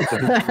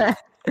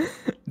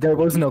 There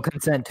was no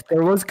consent.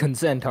 There was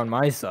consent on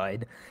my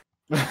side.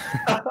 That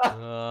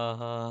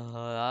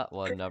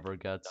one never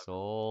gets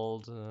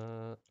old.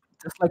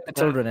 Just like the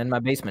children in my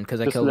basement,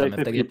 because I Just killed them. like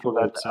If the they get people too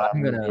old, that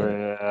I'm Sam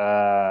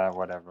gonna.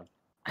 whatever.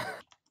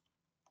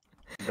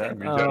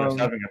 Damn, you're just Um,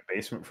 having a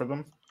basement for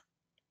them?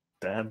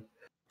 Damn.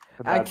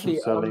 Actually,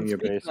 selling your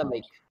speaking of basement.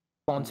 like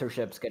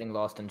sponsorships getting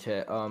lost and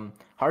shit,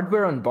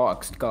 Hardware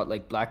Unboxed got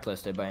like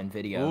blacklisted by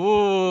Nvidia.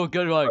 Ooh,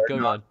 good one,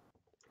 good one.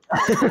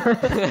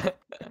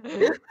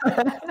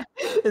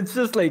 It's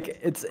just like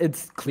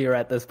it's clear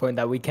at this point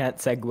that we can't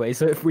segue.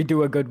 So if we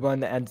do a good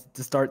one and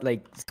to start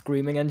like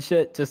screaming and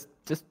shit, just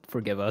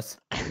forgive us.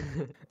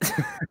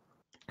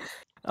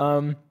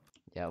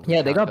 Yeah,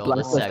 Yeah, they can't got build a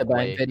blacklisted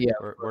by Segway.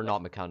 Nvidia. We're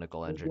not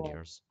mechanical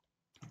engineers.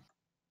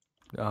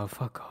 Oh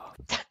fuck off.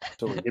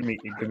 So give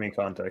me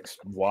context.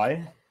 Why?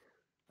 I'm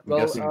Well,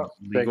 guessing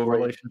legal Segway.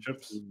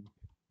 relationships.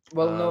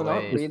 Well, no, not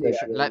wait, really.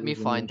 Let me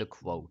find the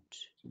quote.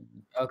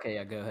 Okay,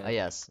 yeah, go ahead.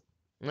 Yes.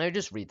 Let me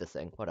just read the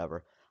thing,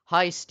 whatever.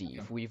 Hi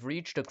Steve, we've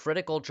reached a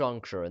critical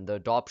juncture in the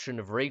adoption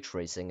of ray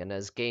tracing and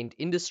has gained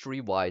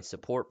industry-wide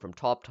support from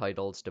top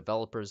titles,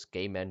 developers,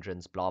 game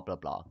engines, blah blah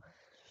blah.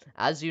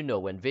 As you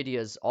know,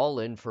 Nvidia's all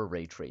in for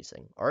ray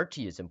tracing. RT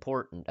is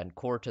important and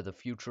core to the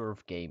future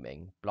of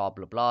gaming. Blah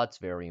blah blah, it's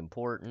very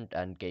important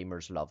and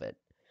gamers love it.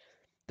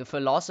 The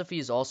philosophy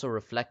is also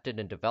reflected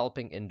in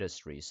developing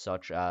industries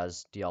such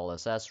as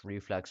DLSS,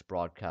 Reflex,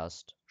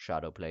 Broadcast,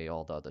 Shadowplay,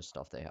 all the other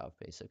stuff they have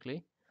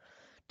basically.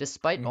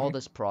 Despite all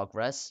this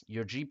progress,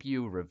 your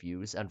GPU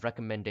reviews and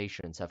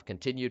recommendations have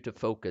continued to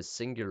focus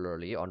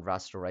singularly on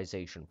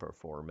rasterization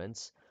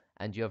performance,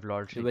 and you have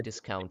largely Which-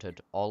 discounted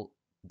all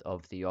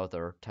of the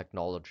other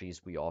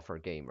technologies we offer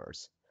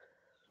gamers.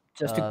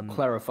 Just to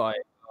clarify,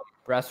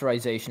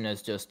 rasterization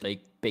is just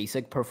like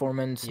basic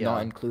performance, Yeah, not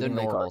the including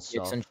like normal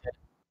RTX and stuff.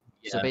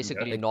 shit. So Yeah,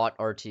 basically like- not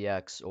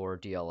RTX or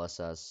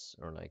DLSS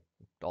or like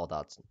all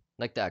that,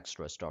 like the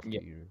extra stuff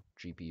Yeah. that your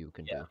GPU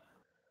can Yeah.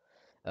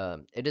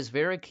 do. It is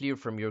very clear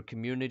from your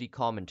community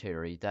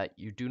commentary that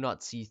you do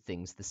not see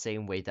things the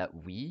same way that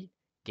we,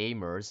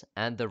 gamers,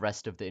 and the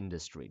rest of the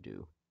industry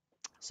do.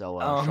 So,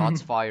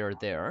 shots fired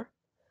there.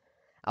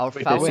 Our Wait,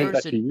 they said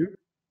founders... that to you?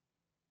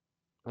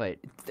 Wait,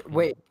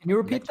 Wait, can you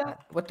repeat Next-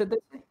 that? What did they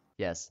say?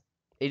 yes.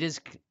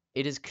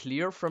 it is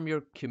clear from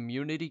your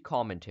community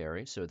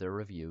commentary, so their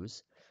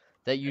reviews,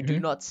 that you do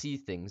Mhm. not see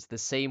things the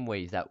same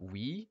way that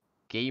we,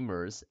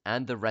 gamers,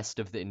 and the rest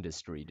of the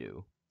industry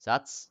do. So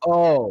that's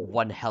Oh,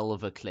 one hell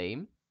of a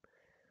claim.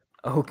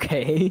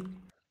 okay.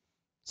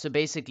 So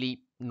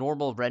basically,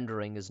 normal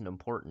rendering isn't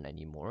important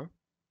anymore,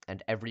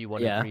 and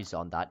everyone Yeah. agrees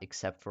on that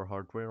except for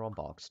Hardware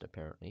Unboxed,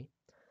 apparently.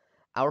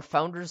 Our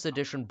Founders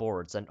Edition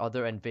boards and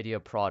other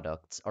NVIDIA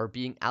products are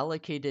being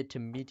allocated to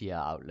media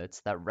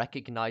outlets that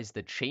recognize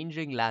the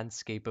changing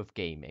landscape of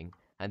gaming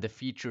and the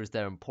features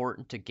that are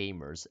important to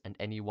gamers and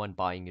anyone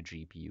buying a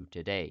GPU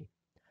today.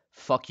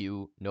 Fuck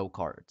you, no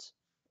cards.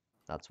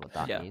 That's what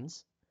that Yeah.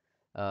 means.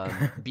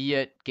 Be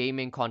it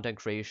gaming, content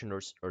creation,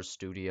 or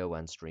studio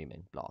and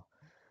streaming, blah.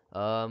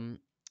 Um,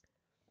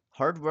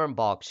 Hardware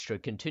Unboxed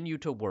should continue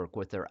to work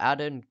with their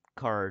add-in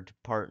card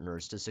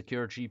partners to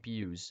secure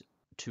GPUs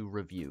to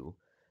review.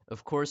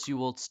 Of course, you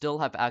will still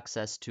have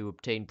access to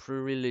obtain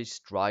pre-release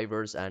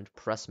drivers and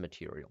press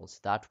materials.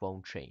 That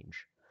won't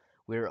change.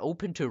 We're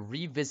open to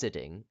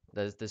revisiting,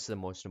 this is the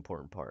most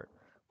important part.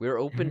 We're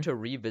open Mhm. to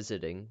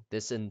revisiting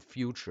this in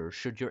future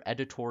should your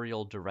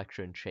editorial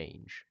direction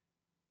change.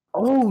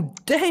 Oh,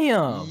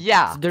 damn.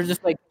 Yeah! So they're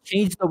just like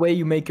change the way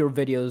you make your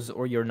videos,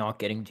 or you're not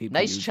getting Nice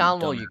GPUs. You channel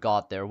dumb. you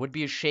got there. Would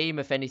be a shame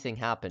if anything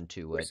happened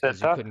to Who it, said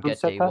because you that? couldn't Who get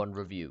said day that? one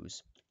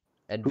reviews.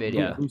 Who,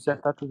 NVIDIA. who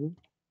said that to you?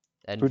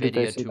 Who did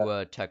they NVIDIA say to that?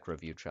 a tech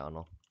review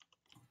channel.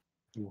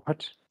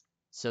 What?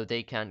 So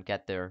they can't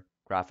get their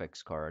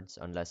graphics cards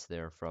unless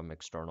they're from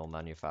external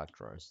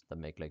manufacturers that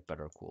make like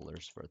better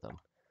coolers for them.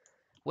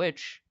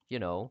 Which, you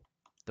know,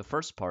 the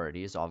first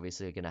party is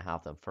obviously going to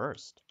have them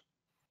first.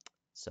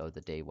 So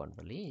the day one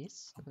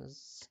release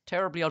is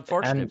terribly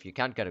unfortunate And if you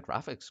can't get a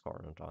graphics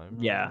card in time.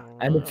 yeah,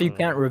 and if you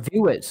can't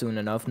review it soon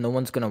enough, no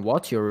one's gonna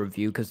watch your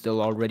review because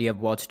they'll already have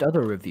watched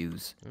other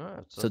reviews. Yeah,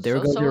 So there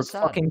so goes so your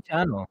sad. fucking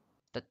channel.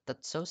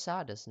 That's so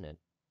sad, isn't it?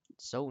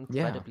 So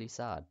Yeah, incredibly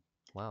sad.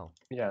 Wow.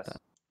 Yes.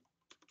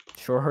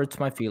 sure hurts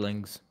my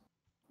feelings.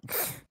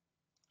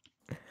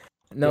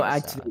 No, Bit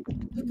actually,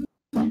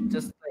 sad.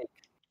 just like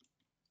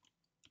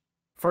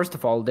first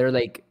of all, they're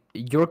like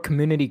your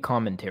community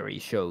commentary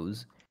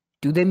shows.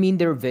 Do they mean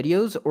their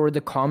videos or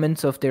the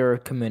comments of their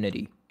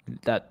community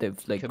that they've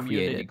like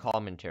Community created?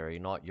 commentary,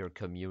 not your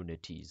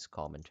community's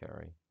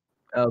commentary.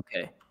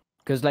 Okay,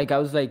 because like I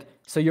was like,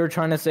 so you're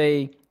trying to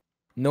say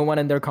no one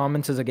in their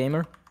comments is a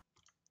gamer?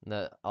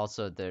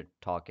 Also, they're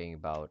talking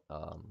about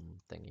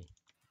thingy,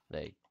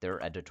 like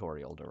their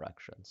editorial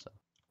direction. So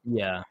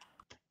Yeah.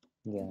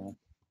 Yeah.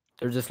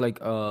 They're just like,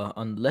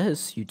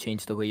 unless you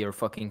change the way your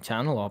fucking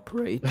channel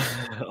operates.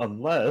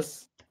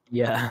 Unless.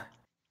 Yeah.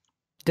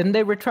 Didn't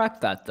they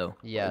retract that though?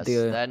 yes,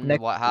 The then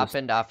next what post.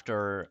 happened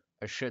after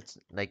a shit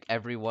like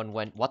everyone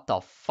went, "What the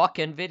fuck,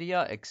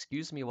 Nvidia?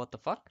 Excuse me, what the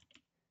fuck?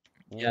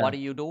 Yeah. What are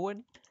you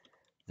doing?"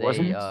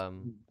 Wasn't They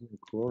it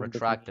cool in the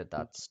retracted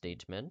community? that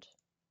statement.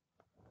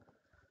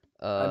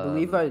 I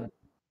believe I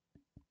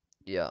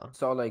Yeah,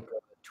 saw like a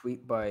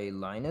tweet by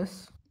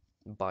Linus.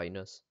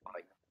 Binus,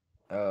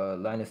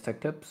 Linus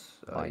Tech Tips.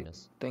 I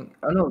Binus, think.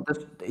 Oh no,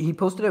 he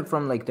posted it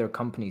from like their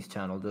company's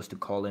channel just to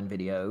call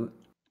Nvidia out.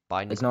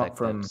 Binus not Beck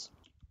from Bips,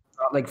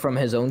 not like from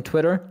his own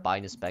Twitter,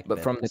 Binus Beck but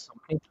from the Bips,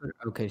 company Twitter.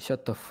 Okay,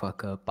 shut the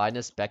fuck up.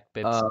 Binus Beck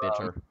Bips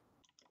bitter.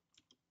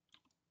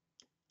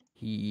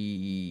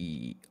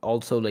 He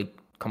also like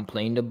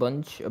complained a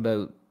bunch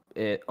about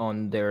it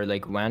on their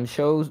like WAN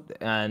shows,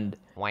 and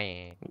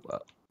Wah.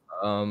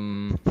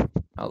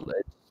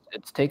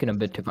 it's taken a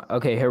bit to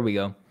okay, here we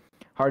go.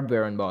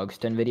 Hardware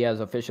Unboxed. NVIDIA has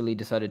officially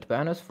decided to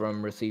ban us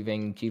from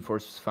receiving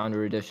GeForce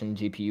Founder Edition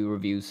GPU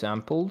review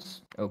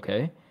samples.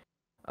 Okay.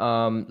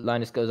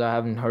 Linus goes, I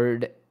haven't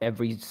heard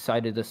every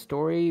side of the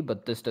story,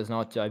 but this does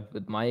not jive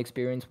with my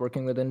experience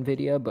working with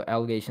NVIDIA, but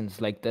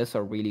allegations like this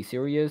are really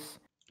serious.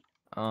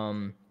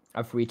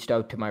 I've reached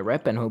out to my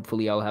rep and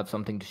hopefully I'll have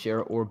something to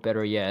share, or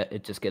better yet,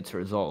 it just gets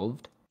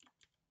resolved.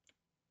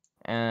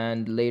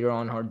 And later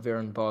on, Hardware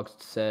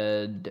Unboxed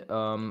said,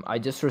 I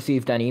just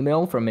received an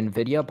email from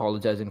NVIDIA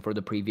apologizing for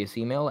the previous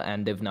email,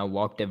 and they've now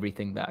walked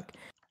everything back.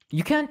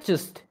 You can't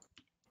just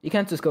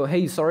go,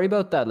 hey, sorry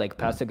about that, like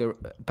passive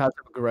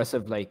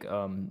aggressive, like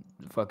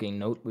fucking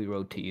note we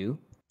wrote to you.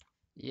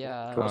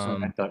 Yeah. It wasn't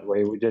meant that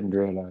way. We didn't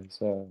realize.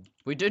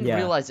 We didn't Yeah.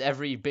 realize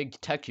every big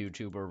tech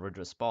YouTuber would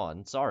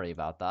respond. Sorry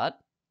about that.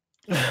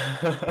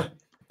 Sorry,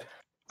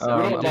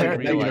 don't we didn't want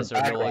realize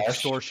our little backlash.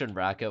 extortion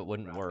racket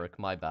wouldn't work.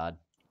 My bad.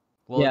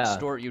 We'll Yeah.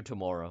 extort you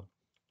tomorrow.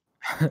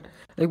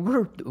 Like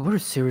we're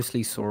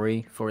seriously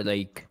sorry for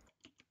like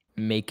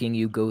making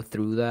you go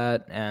through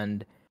that,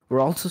 and we're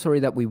also sorry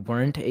that we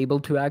weren't able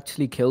to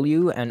actually kill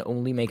you and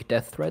only make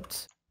death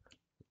threats.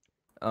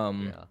 Yeah.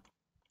 You know, That's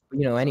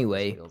what this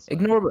anyway, feels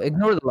like.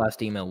 ignore the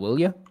last email, will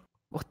you?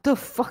 What the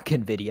fuck,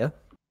 NVIDIA?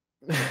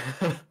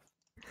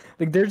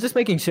 Like they're just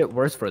making shit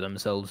worse for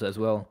themselves as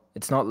well.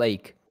 It's not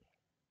like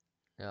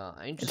Yeah,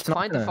 and just It's not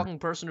find the gonna- fucking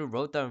person who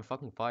wrote that and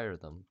fucking fire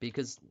them.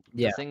 Because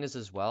Yeah. the thing is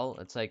as well,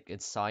 it's like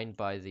it's signed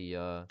by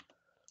the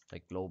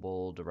like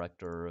global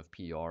director of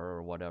PR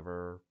or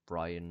whatever,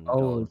 Brian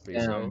Oh, Del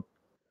Rizzo. damn.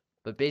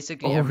 But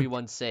basically Oh,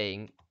 everyone's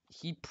saying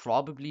he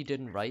probably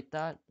didn't write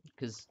that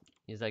because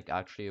he's like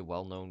actually a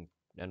well-known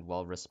and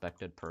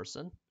well-respected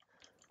person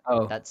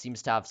oh, that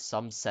seems to have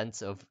some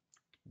sense of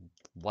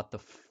what the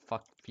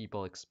fuck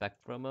people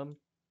expect from him.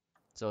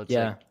 So it's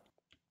yeah. like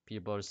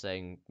people are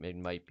saying it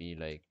might be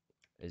like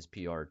his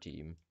PR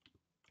team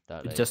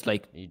that like Just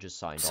like he just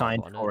signed off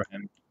signed on for it.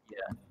 him.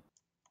 Yeah.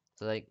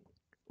 So like,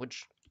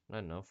 which I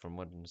don't know, from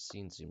what I've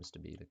seen seems to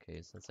be the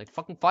case. It's like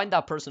fucking find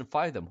that person,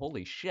 fire them.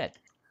 Holy shit.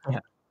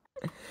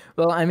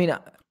 Well, I mean,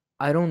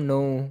 I don't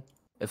know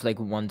if like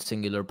one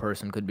singular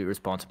person could be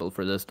responsible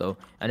for this though,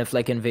 and if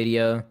like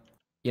Nvidia,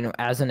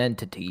 as an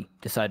entity,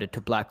 decided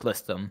to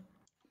blacklist them,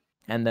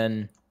 and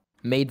then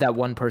made that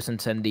one person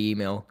send the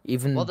email, Well,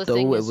 even the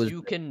thing though it is, was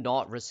you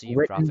cannot receive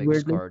written graphics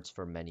weirdly. cards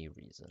for many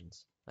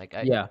reasons. Like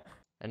Yeah,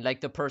 and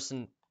like the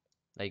person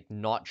like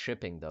not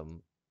shipping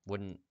them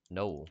wouldn't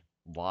know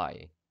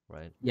why,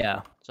 right?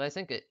 yeah, So I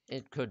think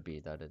it could be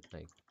that it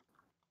like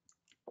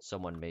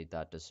someone made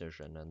that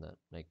decision and that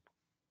like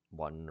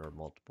one or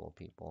multiple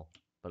people,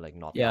 but like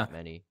not yeah. that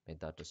many made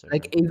that decision.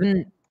 Like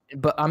even,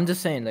 but I'm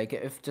just saying, like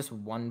if just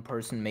one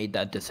person made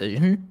that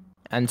decision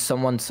and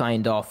someone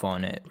signed off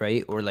on it,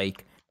 right? Or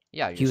like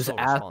Yeah, he you're was still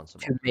asked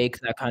responsible. to make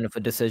that kind of a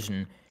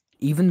decision,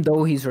 even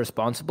though he's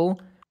responsible.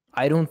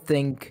 I don't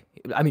think.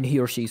 I mean, he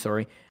or she.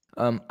 Sorry.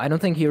 I don't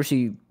think he or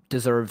she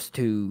deserves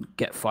to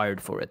get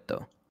fired for it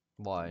though,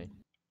 Why?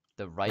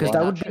 The because writing that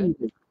that would shit?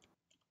 be,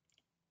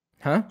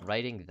 huh?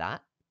 Writing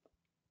that?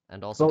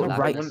 And also Well, No, but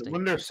right. blacklisting?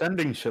 when they're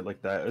sending shit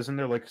like that, isn't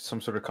there like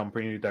some sort of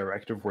company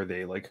directive where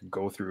they like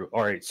go through?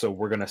 All right, so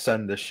we're gonna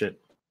send this shit.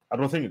 I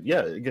don't think.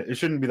 Yeah, it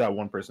shouldn't be that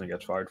one person that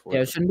gets fired for Yeah,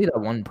 it. it shouldn't be that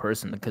one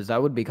person because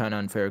that would be kind of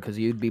unfair because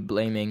you'd be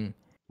blaming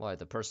Why?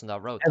 The person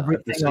that wrote that? A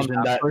everything on decision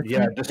that that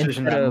person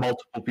decision instead that of.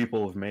 multiple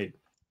people have made.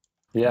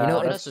 Yeah,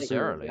 Not It's that's like, true.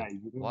 necessarily. Yeah,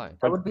 Why? that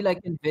but would be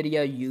like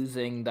Nvidia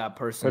using that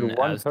person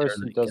one as their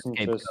person like doesn't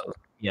scapegoat. just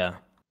Yeah.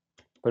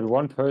 but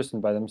one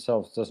person by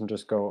themselves doesn't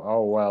just go,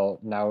 oh well,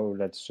 now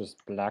let's just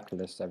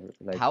blacklist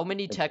How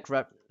many it- tech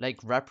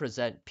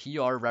represent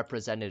PR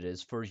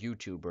representatives for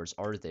YouTubers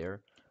are there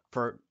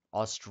for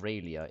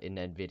Australia in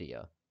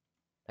Nvidia?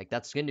 Like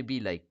that's gonna be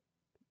like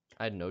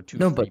I don't know, two,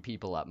 No, three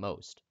people at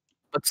most.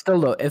 but still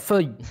though, if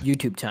a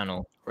YouTube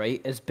channel,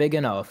 right, is big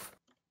enough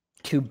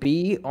to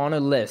be on a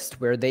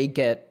list where they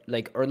get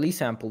like early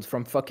samples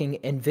from fucking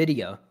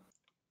Nvidia,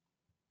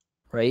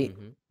 right?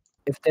 Hmm.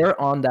 If they're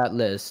on that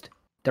list,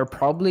 they're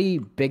probably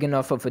big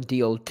enough of a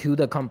deal to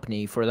the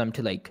company for them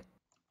to like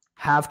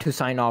have to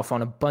sign off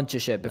on a bunch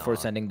of shit before Nah.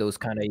 sending those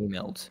kind of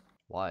emails.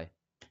 Why?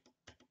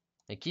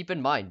 And keep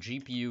in mind,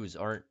 GPUs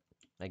aren't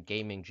like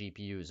gaming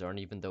GPUs aren't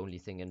even the only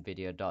thing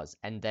Nvidia does.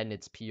 And then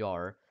it's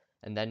PR,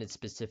 and then it's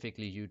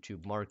specifically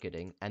YouTube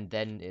marketing, and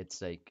then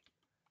it's like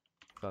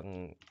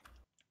fucking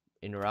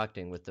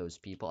interacting with those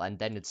people, and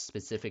then it's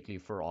specifically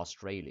for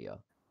Australia.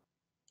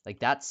 Like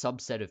that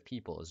subset of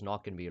people is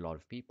not going to be a lot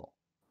of people.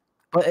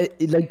 But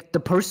like the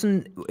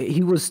person,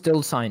 he was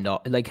still signed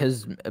off. Like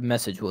his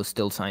message was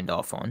still signed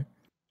off on,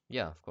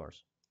 Yeah, of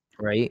course.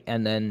 right?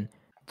 And then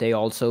they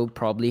also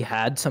probably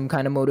had some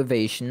kind of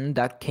motivation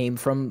that came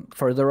from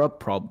further up,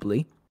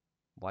 probably,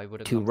 Why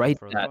would it to come from write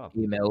further that up?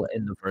 email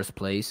in the first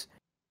place.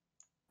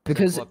 It's like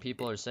Because what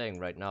people are saying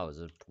right now is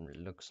it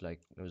looks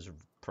like it was a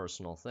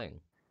personal thing.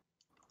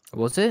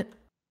 was it?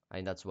 I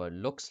mean, that's what it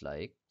looks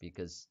like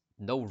because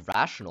no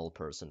rational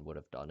person would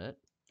have done it.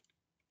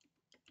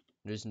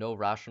 There's no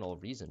rational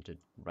reason to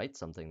write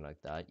something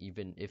like that,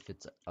 even if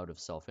it's out of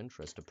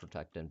self-interest to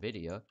protect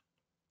Nvidia.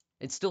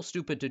 It's still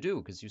stupid to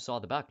do because you saw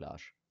the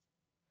backlash.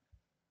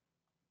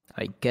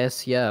 I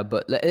guess yeah,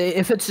 but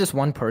if it's just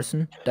one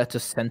person that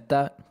just sent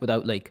that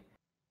without like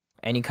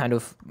any kind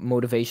of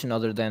motivation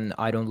other than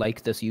I don't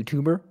like this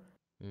YouTuber,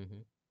 Mm-hmm.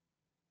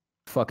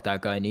 fuck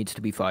that guy needs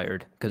to be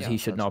fired because Yeah, he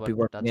should that's not be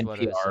what working that's in what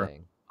I was PR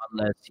saying.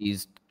 unless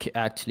he's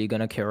actually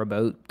gonna care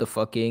about the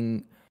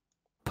fucking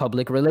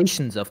public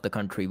relations of the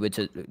country, which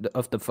is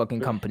of the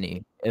fucking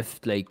company. If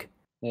like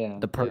yeah.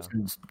 the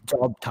person's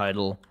job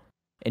title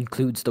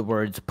includes the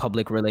words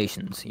public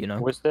relations,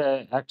 Was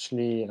there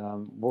actually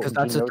because do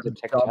that's you just know the a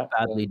tech job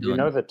badly do you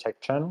know done. the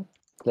tech channel?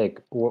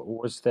 Like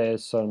was there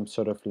some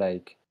sort of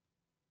like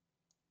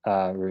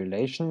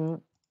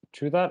relation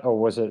to that, or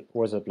was it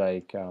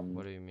like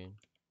What do you mean?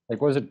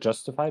 was it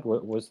justified?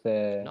 Was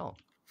there No,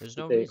 there's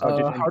no they, or reason.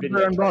 did Hardware Nvidia try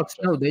to Unboxed,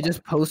 no, they justify just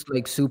it? post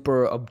like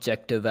super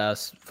objective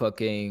ass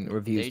fucking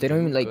reviews. They They don't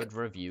do even like, good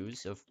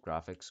reviews of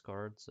graphics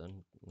cards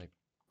and like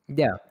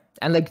yeah,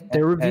 and like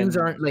their reviews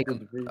And aren't like,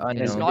 did I don't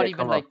it's know. not Nvidia even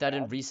come up like that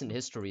in bad? recent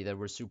history that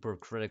we're super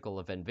critical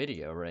of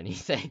Nvidia or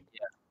anything.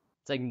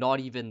 It's like not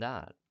even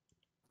that.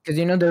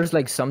 Because there's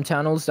like some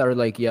channels that are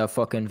like, yeah,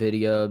 fuck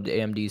Nvidia,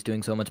 AMD's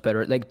doing so much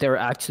better. Like they're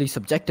actually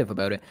subjective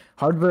about it.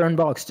 Hardware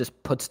Unboxed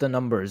just puts the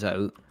numbers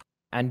out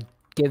and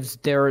gives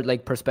their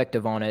like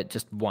perspective on it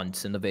just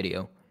once in the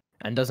video,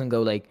 and doesn't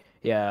go like,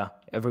 yeah,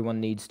 everyone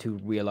needs to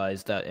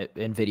realize that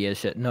Nvidia is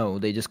shit. No,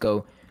 they just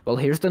go, well,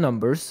 here's the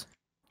numbers,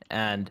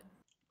 and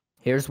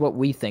here's what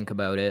we think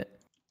about it,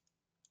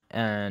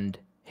 and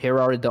here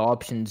are the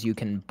options you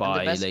can And buy.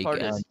 the best like,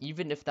 part is,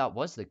 even if that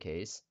was the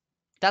case,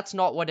 that's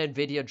not what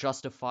Nvidia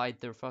justified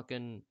their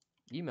fucking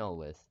email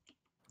with.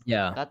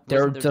 yeah, That their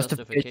wasn't their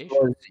justification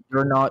justification. was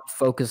you're not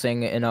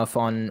focusing enough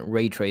on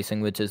ray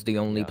tracing, which is the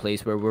only Yeah.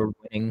 place where we're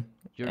winning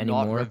You're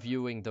anymore. not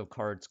reviewing the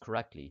cards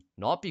correctly.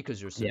 Not because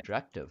you're Yeah.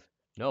 subjective.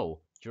 No,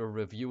 you're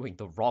reviewing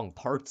the wrong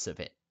parts of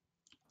it.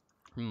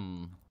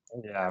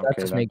 Yeah, That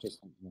okay, just that makes- just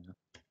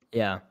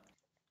Yeah.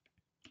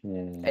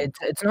 yeah.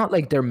 It's not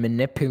like they're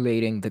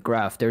manipulating the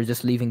graph. They're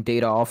just leaving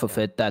data off of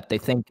Yeah. it that they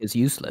think is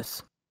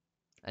useless.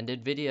 And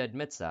Nvidia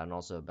admits that, and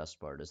also the best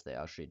part is they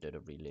actually did a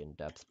really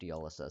in-depth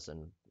DLSS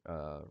and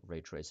ray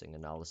tracing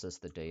analysis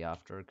the day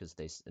after, because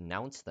they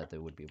announced that they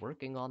would be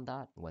working on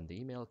that when the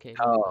email came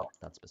in, but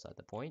that's beside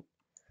the point.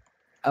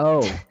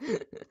 Oh.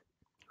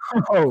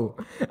 Oh.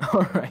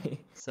 All right.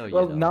 So, you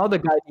Well, know, now the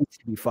guy needs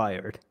to be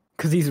fired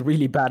because he's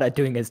really bad at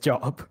doing his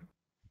job.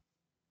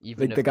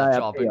 even like if the the guy at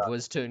job PR.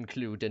 was to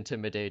include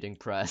intimidating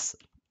press.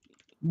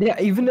 Yeah,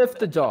 even if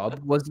the job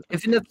was,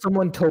 even if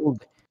someone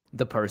told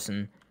the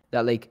person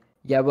that, like,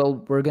 yeah, well,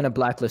 we're gonna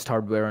blacklist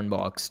hardware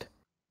unboxed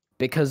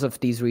because of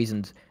these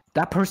reasons,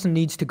 that person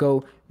needs to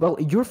go, well,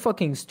 you're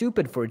fucking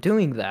stupid for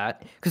doing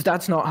that because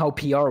that's not how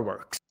PR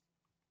works.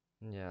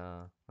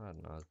 Yeah, I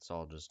don't know. It's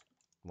all just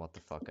what the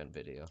fuck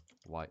Nvidia.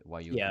 Why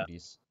you Yeah. do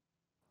these?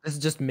 This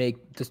just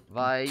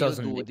Why you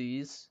doesn't do make.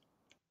 these?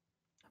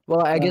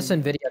 Well, I guess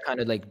Nvidia kind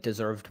of like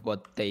deserved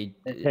what they.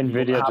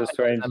 Nvidia happened just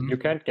to went, them. you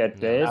can't get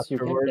Yeah. this, you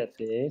can't Afterwards. get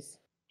this.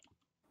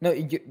 No,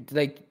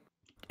 like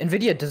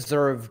Nvidia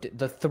deserved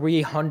the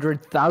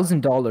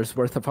 $300,000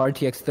 worth of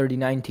RTX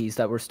 3090s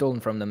that were stolen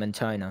from them in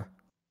China.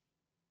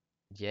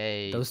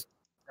 Yay. Those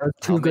are How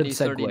two good many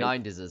segues.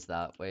 3090s is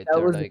that? Wait, That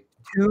they're was like,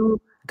 two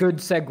good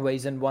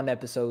segues in one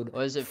episode.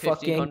 what is it,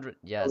 fucking 1500?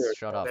 Yes, killer.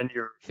 shut up. Then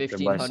you're by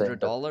saying that-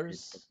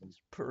 $1,500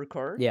 per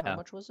card? Yeah. How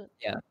much was it?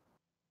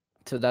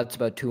 So that's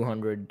about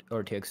 200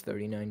 RTX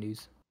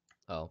 3090s.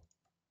 Oh,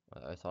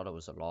 I thought it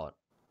was a lot.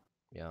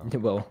 Yeah.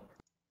 Well,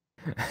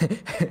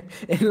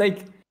 and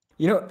like,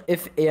 you know,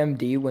 if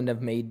AMD wouldn't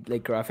have made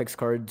like graphics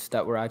cards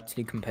that were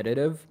actually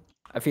competitive,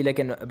 I feel like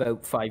in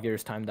about 5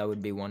 years' time that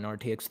would be one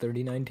RTX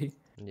 3090.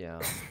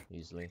 Yeah,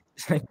 easily.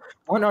 It's like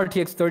one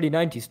RTX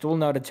 3090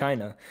 stolen out of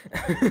China.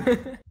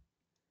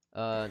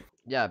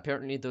 Yeah,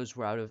 apparently those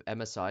were out of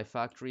MSI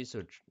factories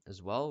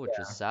as well, which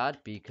is sad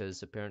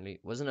because apparently,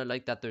 wasn't it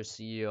like that their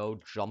CEO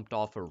jumped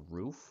off a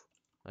roof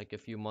like a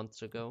few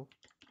months ago?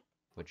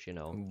 Which, you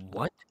know,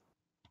 What?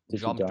 Did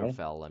he jumped or die?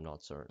 fell, I'm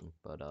not certain,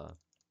 but Did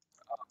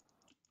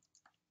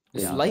he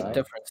Slight die?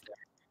 difference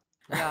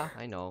there. yeah,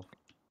 I know.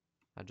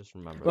 I just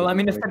remember. Well, I that.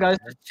 mean, if the guy's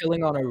just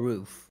chilling on a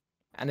roof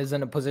and is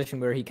in a position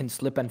where he can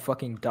slip and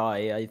fucking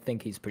die, I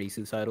think he's pretty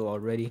suicidal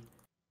already.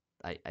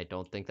 I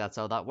don't think that's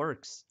how that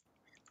works.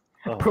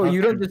 Oh, Bro, how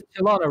you don't con- just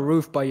chill on a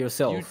roof by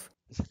yourself.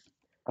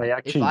 I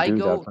actually I do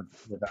go that.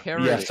 Without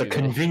parachute- Yes, a Parachute.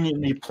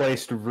 conveniently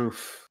placed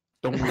roof.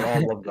 Don't we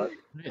all love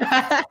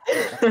that?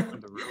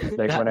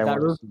 like when I that watch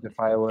roof the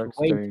fireworks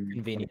way during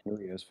convenient. New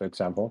Year's, for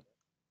example,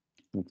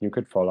 you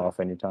could fall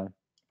off anytime.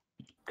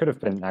 Could have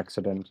been an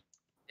accident.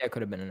 Yeah, it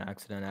could have been an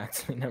accident.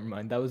 Actually, never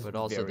mind. That was. But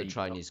also the very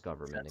Chinese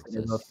government That's a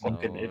exists.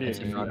 Fucking so, idiot.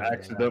 I If you mean,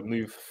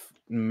 accidentally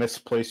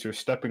misplace your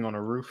stepping on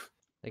a roof.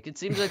 like it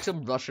seems like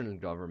some Russian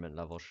government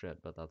level shit,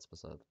 but that's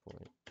beside the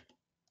point.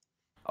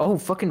 Oh,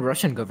 fucking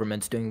Russian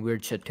government's doing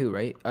weird shit too,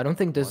 right? I don't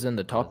think this is What? in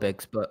the What is it?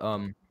 topics, but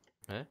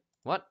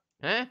What?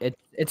 Eh?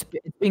 it's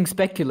being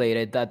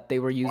speculated that they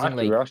were using What?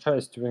 like Russia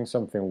is doing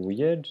something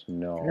weird?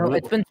 no, No.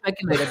 it's been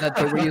speculated that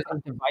they were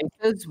using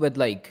devices with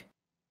like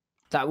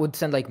that would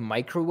send like Oh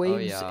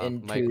microwaves yeah,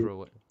 into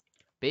microwave.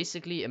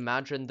 Basically,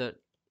 imagine that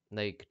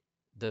like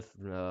the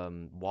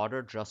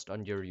water just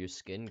under your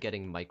skin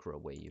getting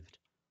microwaved.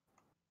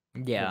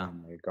 yeah.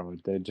 Oh my god,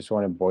 they just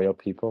want to boil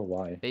people?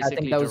 Why?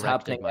 Basically, that was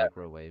directed happening, yeah.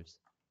 microwaves.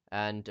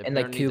 And In,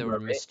 like, apparently there Cuba, were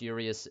right?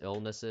 mysterious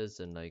illnesses,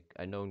 and like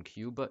I know in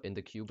Cuba, in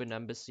the Cuban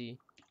embassy,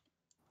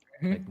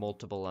 Mhm. like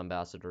multiple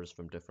ambassadors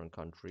from different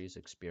countries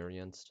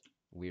experienced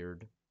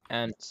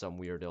And some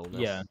weird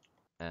illness.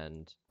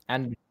 And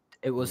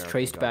it was American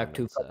traced back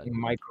to government said- fucking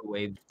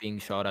microwaves being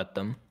shot at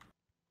them.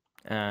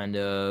 And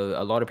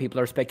a lot of people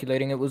are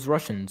speculating it was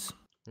Russians.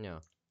 yeah,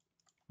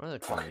 or the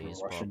Chinese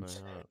probably.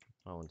 Russians.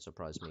 That wouldn't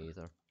surprise me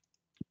either.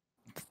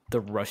 The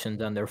Russians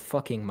and their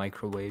fucking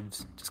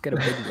microwaves. Just get a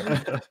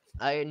big one.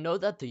 I know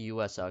that the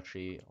US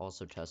actually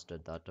also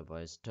tested that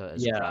device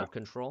as Yeah. crowd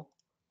control.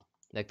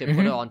 Like they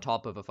put it Mhm. on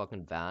top of a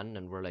fucking van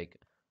and we're like,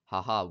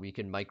 haha, we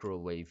can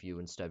microwave you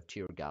instead of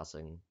tear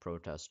gassing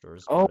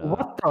protesters. Oh, but,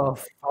 what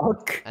the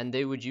fuck? And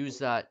they would use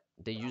that.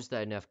 They used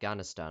that in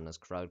Afghanistan as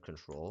crowd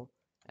control,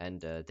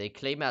 and they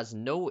claim it has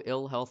no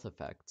ill health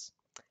effects,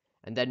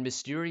 and then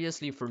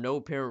mysteriously, for no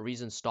apparent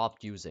reason,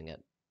 stopped using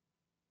it.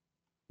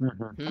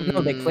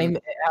 No, they claim Hmm,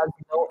 it has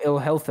no ill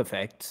health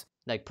effects.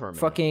 like permanent.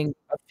 Fucking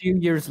a few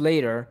years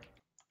later,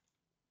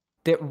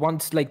 that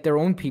once like their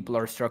own people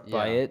are struck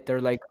by Yeah. it,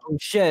 they're like, "Oh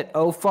shit!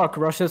 Oh fuck!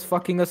 Russia's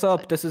fucking us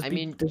up. This is." I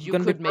mean, this is you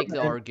gonna be could make the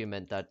permanent."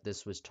 argument that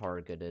this was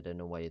targeted in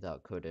a way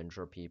that could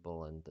injure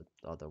people, and the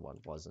other one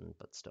wasn't,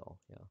 but still,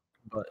 yeah.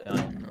 but I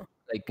don't know.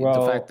 Like the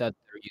Well- fact that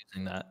they're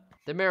using that.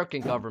 The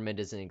American government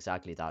isn't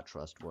exactly that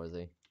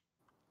trustworthy.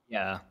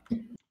 Yeah,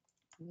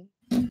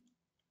 Don't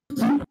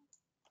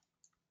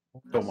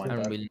I mind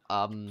don't that. really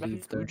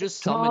believe Who they're.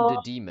 just summoned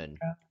a demon?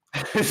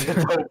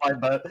 Don't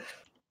mind that.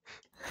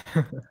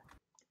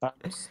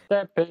 I'm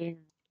stepping.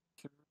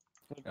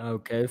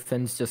 Okay,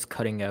 Finn's just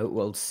cutting out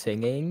while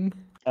singing.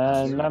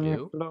 And you I'm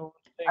do? floating.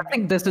 I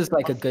think this is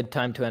like a good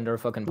time to end our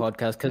fucking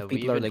podcast because Have we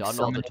people are even like done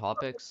all the summoning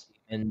topics?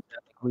 and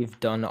we've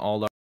done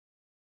all our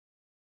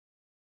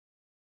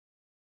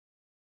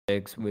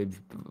topics. We've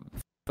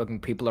fucking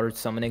people are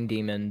summoning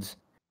demons.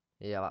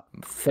 Yeah.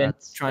 Finn's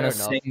That's trying to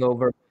fair enough. sing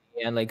over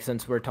me, and like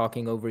since we're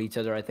talking over each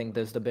other, I think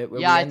this is the bit where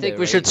Yeah, we I end think it,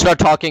 we right? should start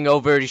talking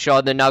over each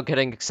other now,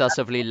 getting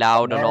excessively loud and